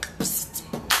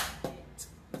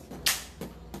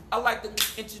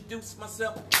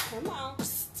myself. Come on.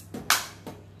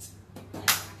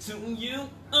 To you.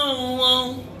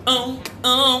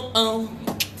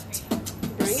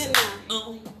 Bring it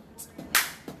now.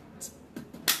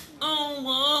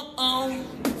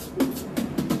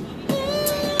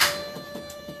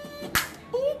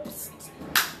 Oops.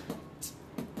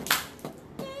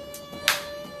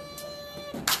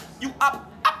 You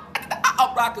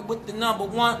I'll rock it with the number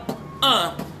one.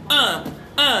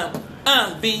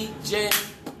 BJ.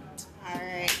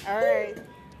 All right.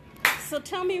 So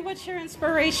tell me, what's your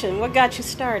inspiration? What got you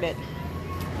started?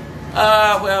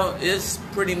 Well, it's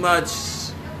pretty much,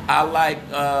 I like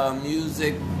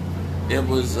music. It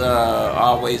was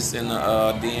always in the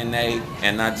DNA,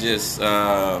 and I just,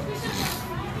 I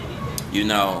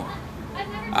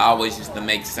always used to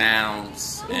make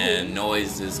sounds and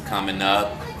noises coming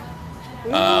up. I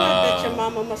bet your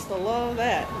mama must have loved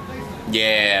that.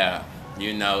 Yeah,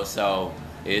 so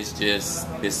it's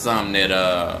something that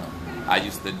I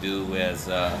used to do as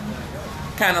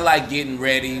kind of like getting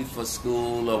ready for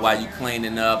school, or while you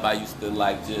cleaning up. I used to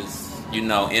like just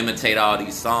imitate all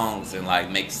these songs and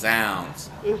like make sounds.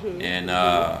 And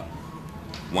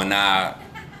when I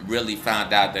really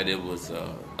found out that it was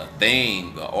a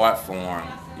thing, an art form,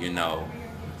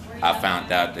 I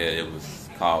found out that it was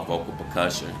called vocal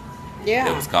percussion.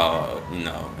 Yeah. It was called,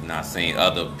 and I seen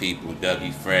other people,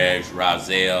 Dougie Fresh,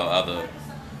 Rozelle, other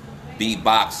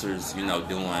beatboxers,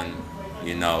 doing,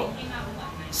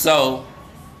 So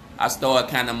I started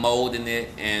kind of molding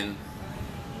it and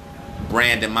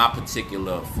branding my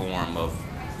particular form of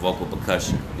vocal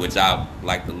percussion, which I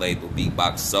like to label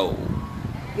beatbox soul.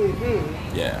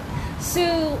 Yeah.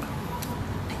 So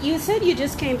you said you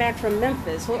just came back from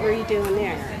Memphis. What were you doing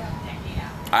there?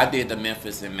 I did the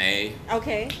Memphis in May.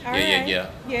 Okay. All right. Yeah.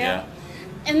 Yeah.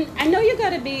 And I know you got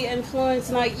to be influenced,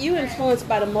 like you influenced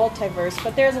by the multiverse,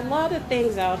 but there's a lot of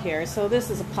things out here. So this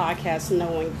is a podcast.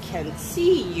 No one can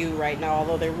see you right now,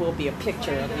 although there will be a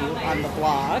picture of you on the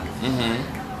blog.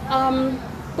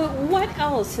 But what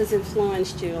else has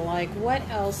influenced you? Like, what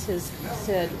else has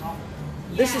said,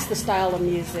 this is the style of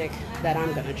music that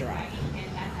I'm going to drive?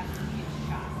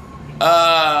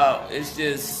 It's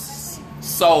just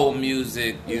soul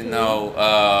music,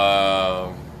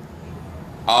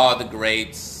 all the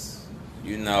greats,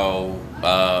 you know,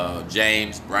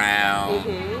 James Brown,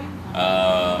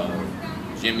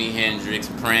 Jimi Hendrix,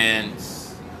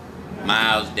 Prince,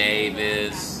 Miles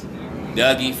Davis,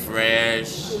 Dougie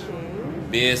Fresh,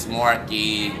 Biz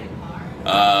Markie,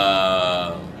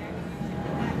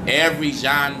 every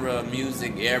genre of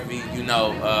music,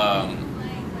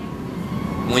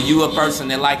 when you a person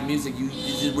that like music, you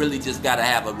just really just gotta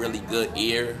have a really good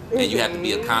ear, and you have to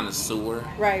be a connoisseur.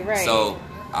 Right. So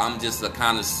I'm just a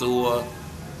connoisseur,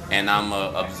 and I'm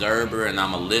a observer, and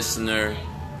I'm a listener,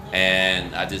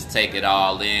 and I just take it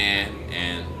all in,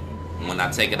 and when I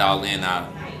take it all in, I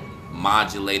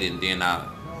modulate it, and then I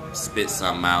spit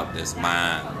something out that's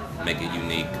mine, make it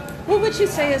unique. What would you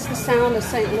say is the sound of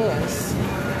St. Louis?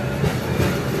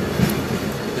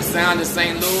 The sound of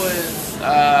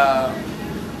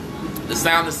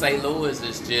St. Louis,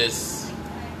 is just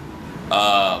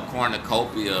a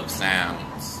cornucopia of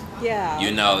sounds. Yeah.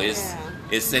 You know,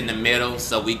 it's in the middle,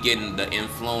 so we getting the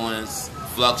influence,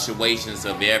 fluctuations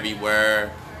of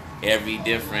everywhere, every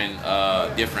different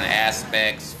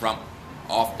aspects from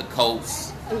off the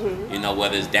coast. You know,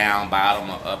 whether it's down, bottom,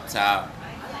 or up top,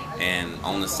 and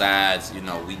on the sides. You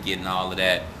know, we getting all of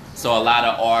that. So a lot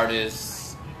of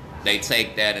artists, they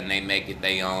take that and they make it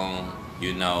their own.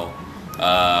 You know,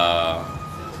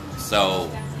 so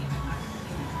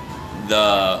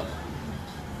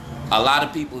a lot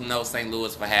of people know St.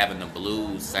 Louis for having a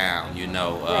blues sound. You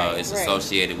know, it's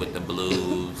associated with the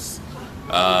blues.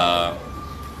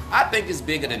 I think it's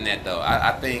bigger than that, though.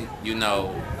 I think, you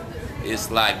know,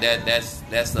 it's like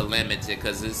that's a limited,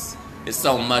 because it's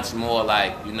so much more.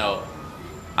 Like, you know,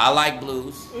 I like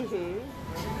blues.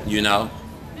 You know,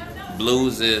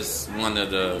 blues is one of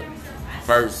the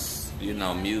first, you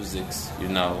know, musics, you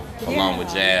know, along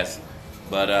with jazz.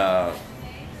 But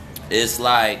it's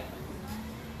like,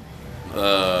 you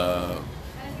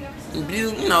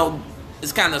know,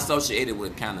 it's kind of associated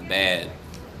with kind of bad,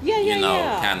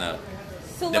 kind of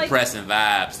depressing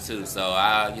vibes too. So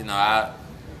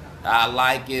I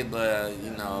like it, but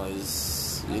you know,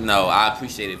 it's, you know, I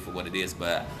appreciate it for what it is,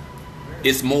 but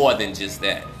it's more than just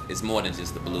that. It's more than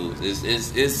just the blues.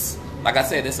 It's like I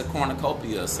said, it's a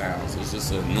cornucopia of sounds. It's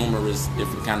just a numerous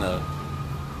different kind of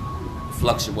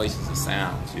fluctuations of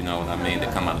sounds, you know what I mean,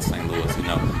 that come out of St. Louis, you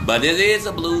know. But it is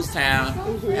a blues town,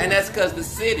 and that's because the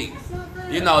city,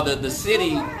 you know, the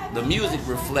city, the music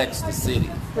reflects the city.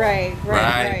 Right.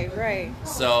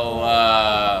 So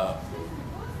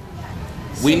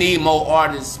we need more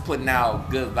artists putting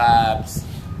out good vibes,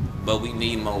 but we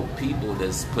need more people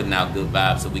that's putting out good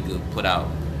vibes so we could put out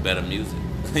better music.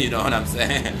 You know what I'm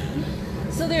saying?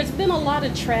 So there's been a lot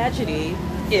of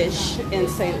tragedy-ish in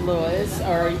St. Louis,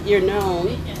 or you're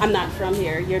known. I'm not from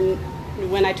here.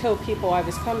 When I told people I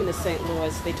was coming to St.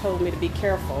 Louis, they told me to be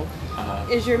careful.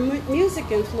 Is your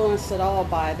music influenced at all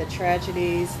by the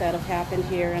tragedies that have happened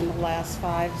here in the last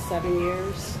 5-7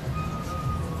 years?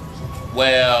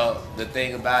 Well, the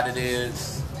thing about it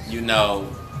is, you know,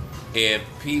 if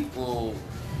people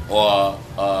are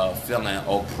feeling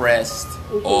oppressed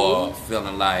or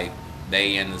feeling like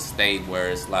they in a state where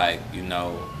it's like, you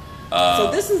know.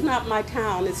 So this is not my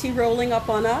town. Is he rolling up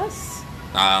on us?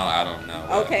 I don't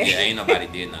know. Okay. Yeah, ain't nobody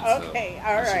did nothing. Okay, so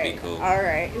all it right. should be cool. All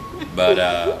right.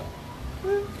 But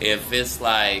if it's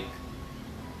like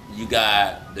you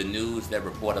got the news that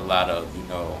report a lot of, you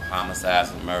know,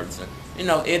 homicides and murders, you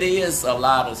know, it is a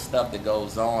lot of stuff that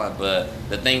goes on. But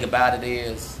the thing about it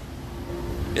is,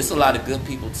 it's a lot of good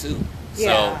people too.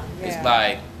 So it's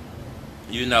like,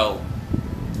 you know,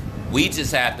 we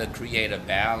just have to create a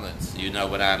balance. You know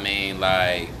what I mean?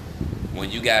 Like,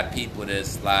 when you got people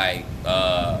that's like,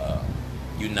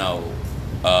 you know,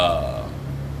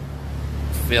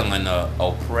 feeling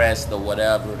oppressed or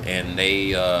whatever, and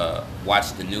they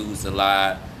watch the news a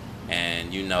lot,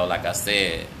 and, you know, like I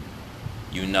said,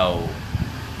 you know,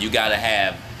 you gotta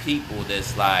have people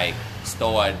that's like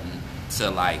starting to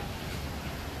like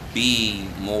be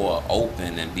more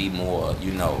open and be more,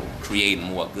 you know, creating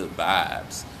more good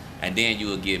vibes. And then you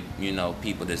will get, you know,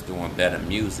 people that's doing better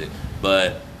music.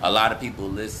 But a lot of people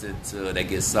they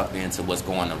get sucked into what's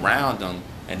going around them,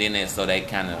 and then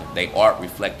they art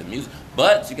reflect the music.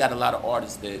 But you got a lot of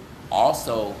artists that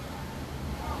also,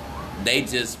 they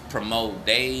just promote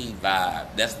their vibe.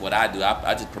 That's what I do.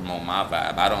 I just promote my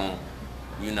vibe. I don't,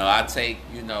 you know,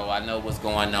 I know what's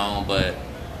going on, but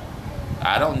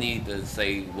I don't need to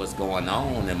say what's going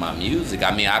on in my music.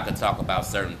 I mean, I could talk about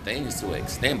certain things to an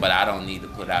extent, but I don't need to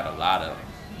put out a lot of,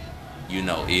 you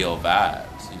know, ill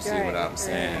vibes. You see what I'm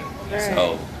saying? Right.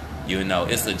 So, you know,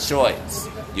 it's a choice.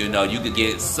 You know, you could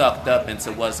get sucked up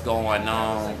into what's going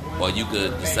on, or you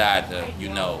could decide to, you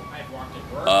know,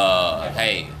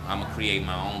 hey, I'm gonna create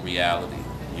my own reality.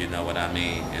 You know what I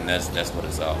mean? And that's what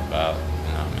it's all about.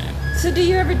 You know what I mean? So do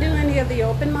you ever do any of the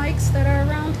open mics that are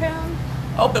around town?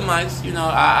 Open mics, you know,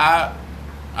 I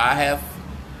have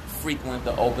frequent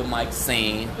the open mic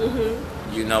scene.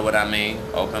 Mm-hmm. You know what I mean?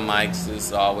 Open mics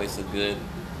is always a good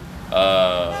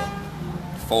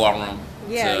forum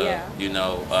to, you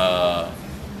know,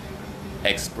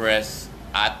 express.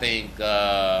 I think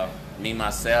me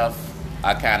myself,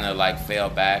 I kind of like fell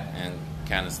back and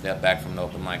kind of stepped back from the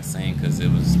open mic scene because it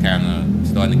was kind of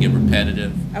starting to get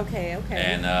repetitive. Okay.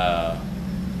 And a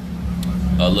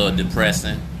little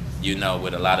depressing, you know,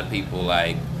 with a lot of people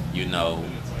like, you know,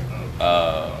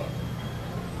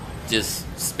 just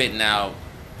spitting out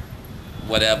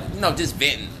whatever, you know, just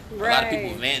venting. Right. A lot of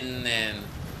people venting, and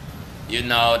you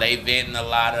know, they venting a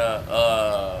lot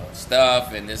of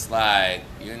stuff, and it's like,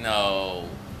 you know,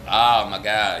 oh my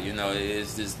God, you know,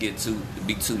 it's just be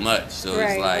too much. So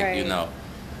it's like, you know,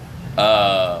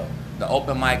 the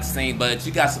open mic scene, but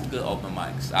you got some good open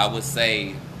mics. I would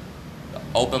say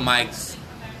open mics,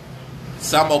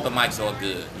 some open mics are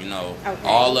good, you know. Okay.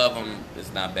 All of them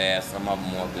is not bad. Some of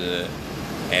them are good.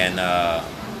 And,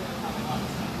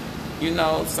 you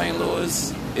know, St.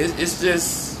 Louis, it's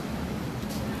just,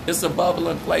 it's a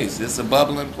bubbling place. It's a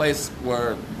bubbling place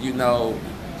where, you know,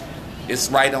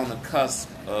 it's right on the cusp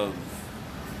of,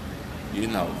 you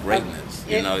know, greatness.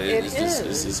 You know, it's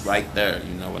just right there.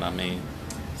 You know what I mean?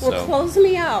 Well, so, close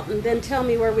me out and then tell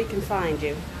me where we can find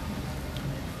you.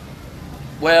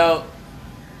 Well,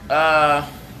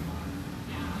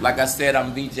 like I said,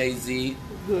 I'm VJZ,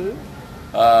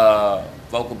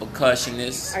 vocal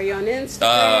percussionist. Are you on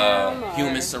Instagram?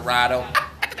 Human Serato.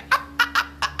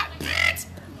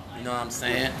 You know what I'm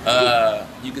saying?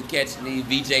 You could catch me,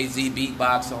 VJZ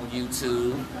Beatbox, on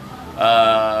YouTube.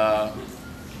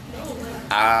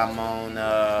 I'm on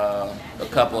a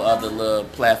couple other little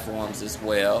platforms as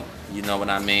well. You know what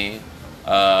I mean?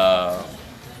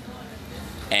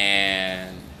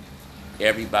 And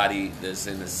everybody that's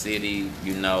in the city,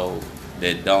 you know,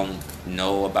 that don't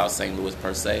know about St. Louis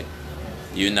per se,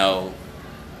 you know,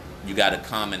 you got to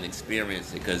come and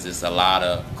experience it because it's a lot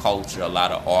of culture, a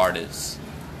lot of artists,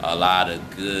 a lot of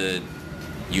good,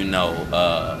 you know,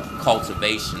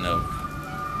 cultivation of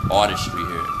artistry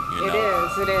here. You know?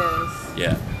 It is.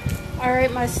 Yeah. All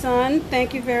right, my son,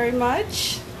 thank you very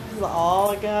much. This is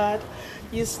all I got.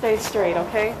 You stay straight,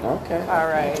 okay? Okay. All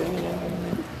right.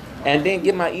 And then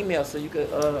get my email so you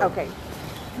could... Okay.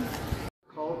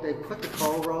 They put the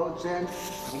coal roads in,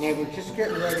 and they were just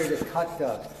getting ready to cut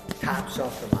the tops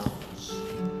off the mountains.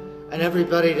 And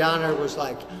everybody down there was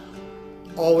like,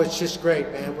 oh, it's just great,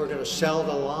 man. We're going to sell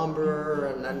the lumber,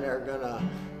 and then they're going to,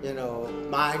 you know,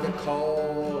 mine the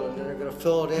coal, and then they're going to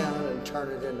fill it in and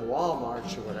turn it into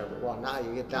Walmarts or whatever. Well, now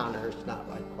you get down there, it's not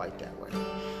like quite that way.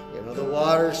 You know, the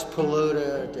water's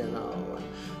polluted, you know.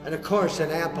 And of course, in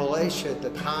Appalachia at the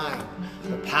time,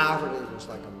 the poverty was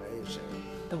like amazing.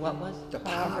 The what was? The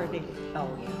poverty. Oh,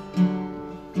 yeah.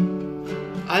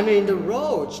 I mean, the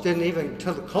roads didn't even,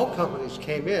 until the coal companies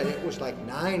came in, it was like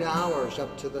 9 hours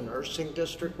up to the nursing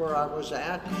district where I was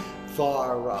at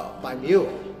for by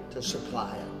mule to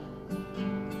supply it.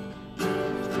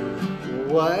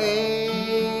 Way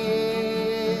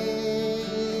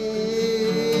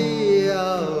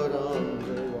out on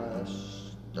the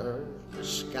western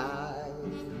sky,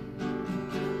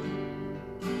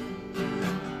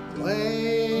 way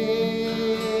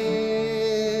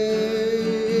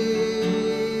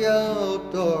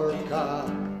outdoor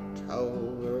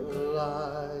October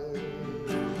light,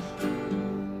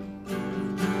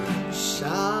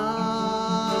 South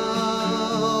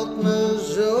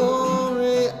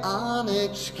Missouri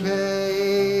Onyx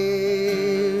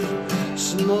Cave,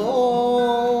 Smoky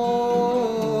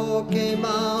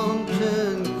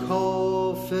Mountain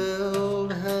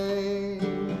coal-filled hay,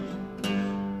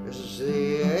 this is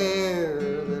the air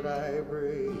that I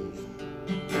breathe.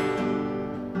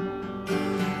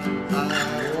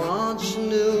 I once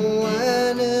knew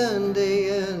an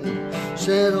Indian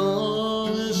said all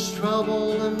this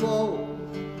trouble and woe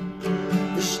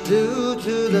is due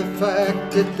to the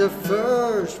fact that the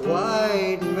first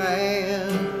white man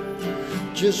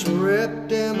just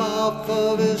ripped him off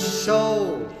of his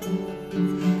soul.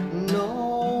 Northern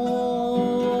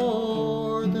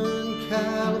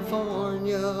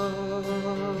California,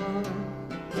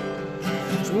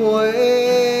 it's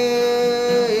where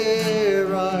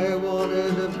I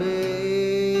wanted to be.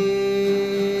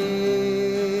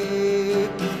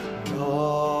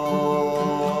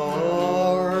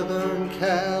 Northern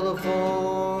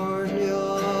California,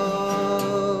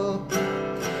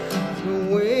 the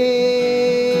wind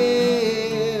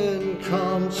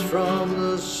comes from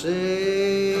the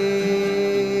sea.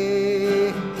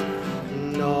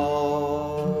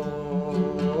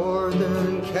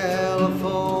 Northern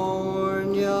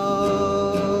California,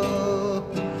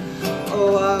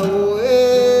 oh, I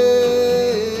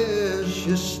wish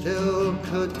you still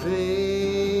could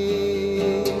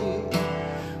be.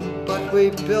 But we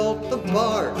built the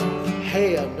bark,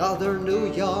 hey, another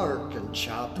New York, and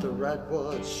chopped the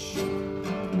redwoods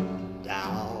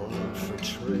down for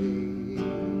trees.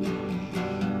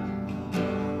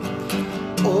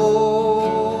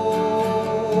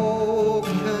 Oh,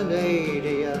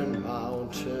 Canadian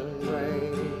mountain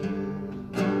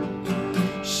range,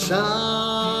 South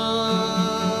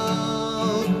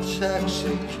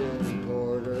Texican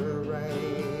border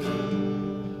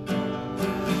range,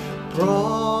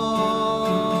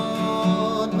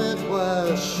 broad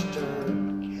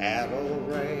Midwestern cattle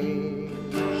range,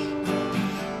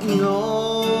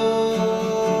 North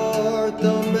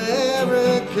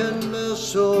American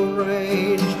missile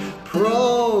range,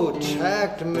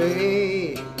 protect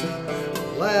me,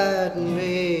 let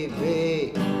me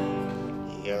be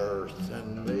the earth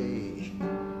and me.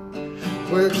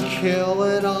 We're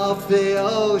killing off the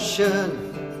ocean,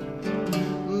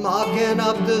 mocking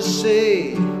up the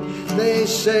sea. They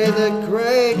say the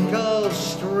Great Gulf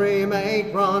Stream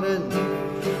ain't running,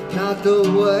 not the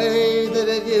way that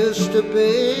it used to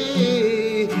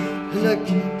be. And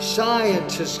the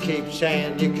scientists keep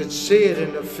saying you could see it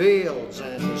in the fields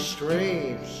and the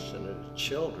streams and the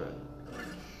children.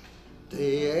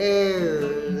 The air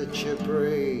that you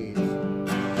breathe.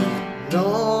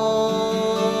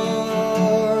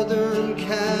 Northern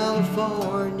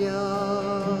California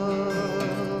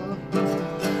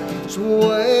is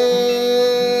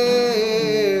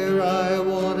where I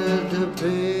wanted to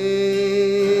be.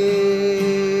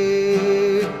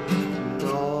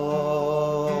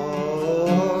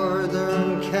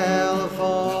 Northern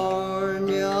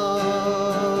California,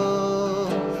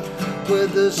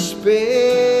 with the spirits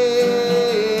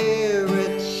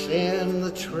in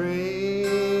the trees.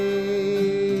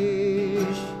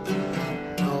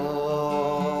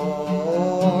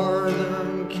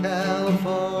 Northern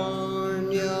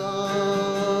California,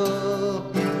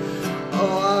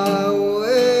 oh, I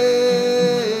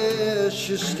wish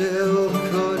you still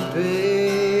could be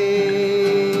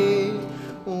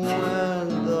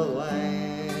when the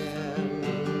land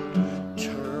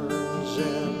turns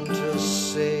into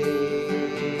sea.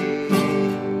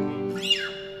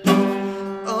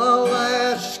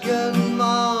 Alaskan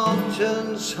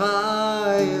mountains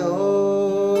high,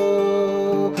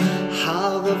 oh,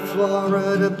 how the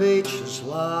Florida beaches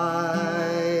lie.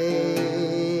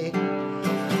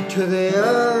 To the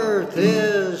earth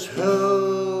is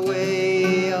who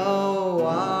we owe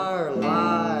our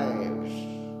lives,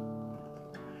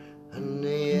 and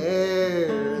the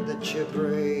air that you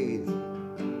breathe,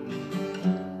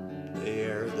 the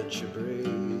air that you breathe.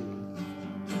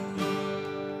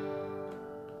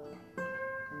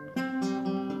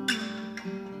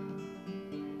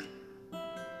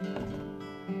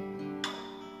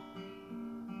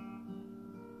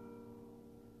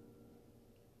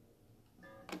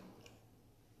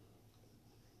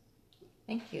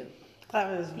 Thank you.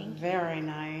 That was very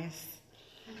nice.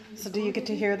 So do you get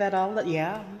to hear that all the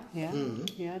yeah. Yeah. Mm-hmm.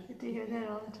 I Get to hear that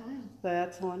all the time.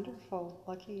 That's wonderful.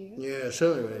 Lucky you. Yeah,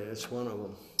 so anyway, it's one of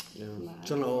them. Yeah,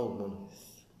 it's an old one.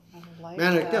 I like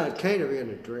Man, it that. came to me in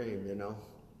a dream, you know.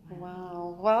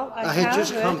 Wow. Well, I had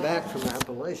just have come it. back from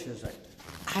Appalachia. As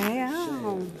I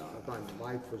am. my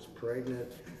wife was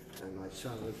pregnant, and my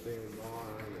son was being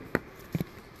born.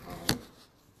 And,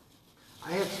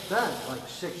 I had spent like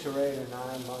 6 or 8 or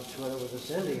 9 months with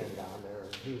this Indian down there.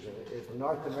 He's a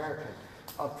North American,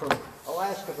 up from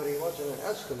Alaska, but he wasn't an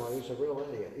Eskimo. He was a real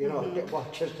Indian. You know, well,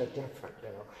 just a different, you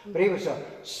know. But he was a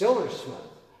silversmith,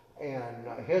 and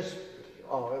it was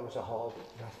a whole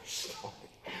other story.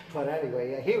 But anyway,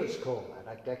 yeah, he was cool,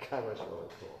 man. That guy was really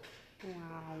cool.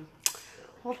 Wow.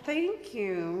 Well, thank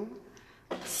you.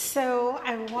 So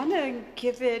I want to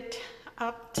give it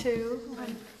up to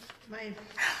My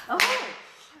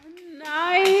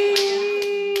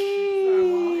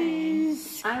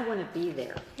nice. I want to be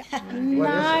there.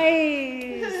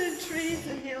 Nice. trees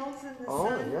and hills and the Oh,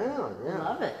 sun. yeah.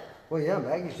 Love it. Well, yeah,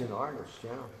 Maggie's an artist,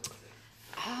 yeah.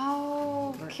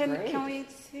 Oh, can Great. we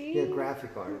see? Yeah,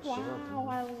 graphic artist, Wow, yeah.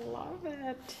 I love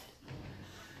it.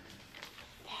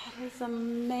 That is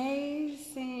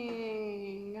amazing.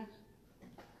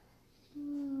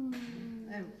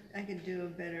 I could do a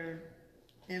better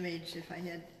image if I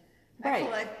had. Right. I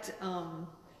collect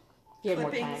You had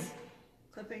more time.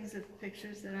 clippings of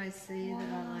pictures that I see that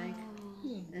I like,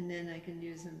 and then I can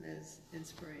use them as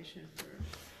inspiration for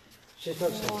She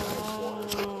did some nice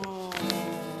ones.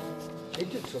 She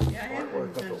did some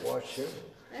artwork up at Wash.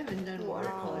 I haven't done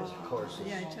watercolors courses.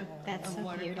 Yeah, I took That's a so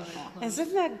watercolor beautiful. course.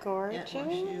 Isn't that at gorgeous?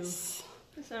 WashU.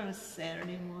 This on a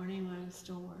Saturday morning when I was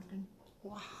still working.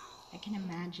 Wow. I can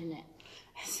imagine it.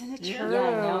 Isn't it Yeah. true? Yeah,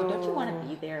 I know. Don't you want to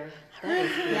be there? That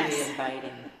is really Yes.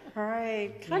 inviting.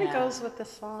 Right. Kind of Yeah. goes with the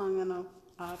song in an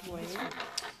odd way.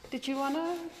 Did you want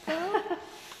to go?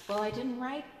 Well, I didn't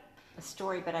write a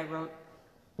story, but I wrote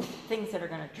things that are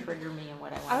going to trigger me and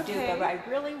what I want to do. Okay. But I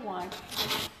really want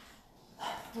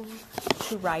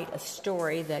to write a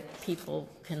story that people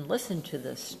can listen to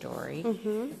this story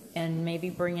and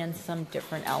maybe bring in some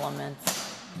different elements.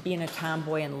 Being a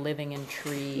tomboy and living in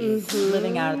trees,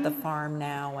 living out at the farm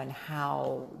now, and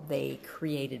how they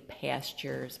created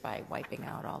pastures by wiping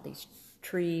out all these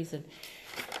trees,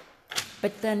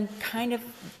 but then kind of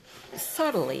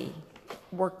subtly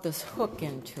work this hook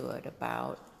into it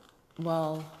about,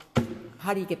 well,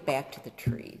 how do you get back to the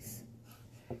trees?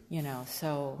 You know,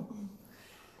 so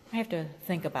I have to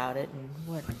think about it and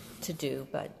what to do,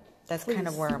 but that's kind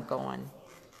of where I'm going.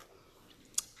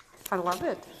 I love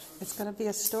it. It's going to be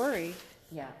a story.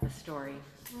 Yeah, the story.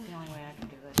 The only way I can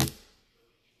do it.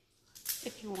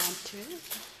 If you want to.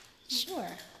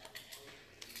 Sure.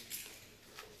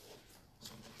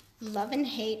 Love and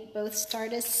hate both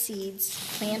start as seeds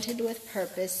planted with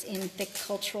purpose in thick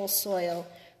cultural soil,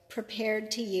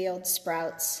 prepared to yield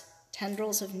sprouts,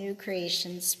 tendrils of new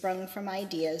creations sprung from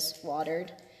ideas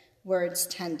watered, words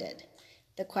tended.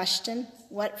 The question,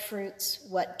 what fruits,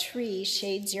 what tree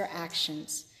shades your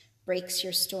actions, breaks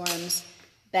your storms,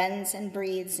 bends and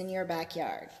breathes in your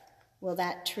backyard? Will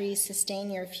that tree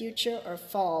sustain your future or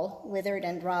fall, withered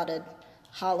and rotted,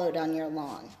 hollowed on your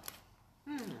lawn?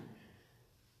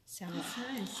 So That's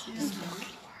nice.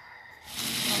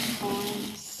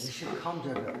 You should come to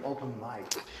the open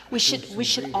mic. We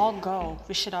should all go.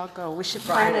 We should all go. We should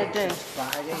plan a day.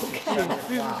 Friday at Okay. 7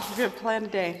 o'clock. We're gonna plan a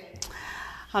day.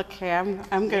 Okay,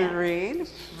 I'm gonna read.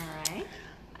 All right.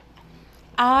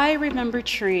 I remember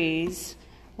trees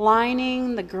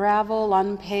lining the gravel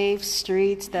unpaved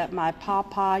streets that my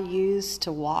papa used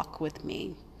to walk with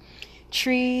me.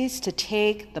 Trees to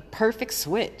take the perfect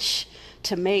switch,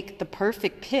 to make the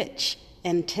perfect pitch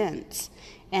intense,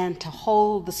 and to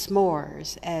hold the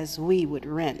s'mores as we would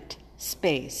rent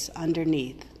space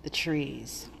underneath the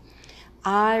trees.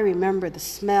 I remember the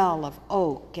smell of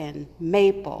oak and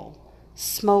maple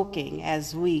smoking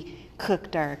as we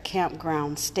cooked our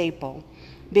campground staple,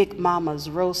 Big Mama's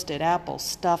roasted apple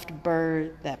stuffed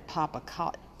bird that Papa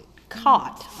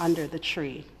caught under the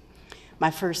tree.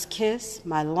 My first kiss,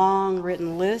 my long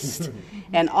written list,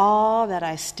 and all that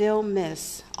I still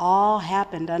miss, all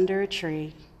happened under a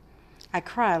tree. I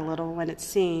cry a little when it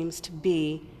seems to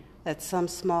be that some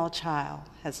small child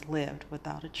has lived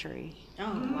without a tree.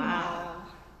 Oh, wow.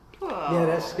 Yeah,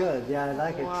 that's good. Yeah, I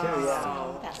like it too.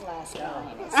 Yeah. That last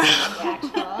line is so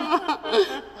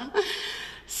impactful.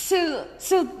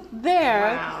 So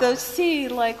there, those see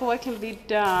like what can be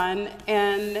done,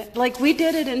 and like we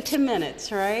did it in 10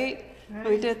 minutes, right?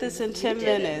 We did this in 10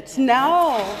 minutes.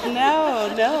 No,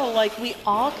 like we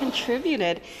all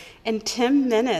contributed in 10 minutes.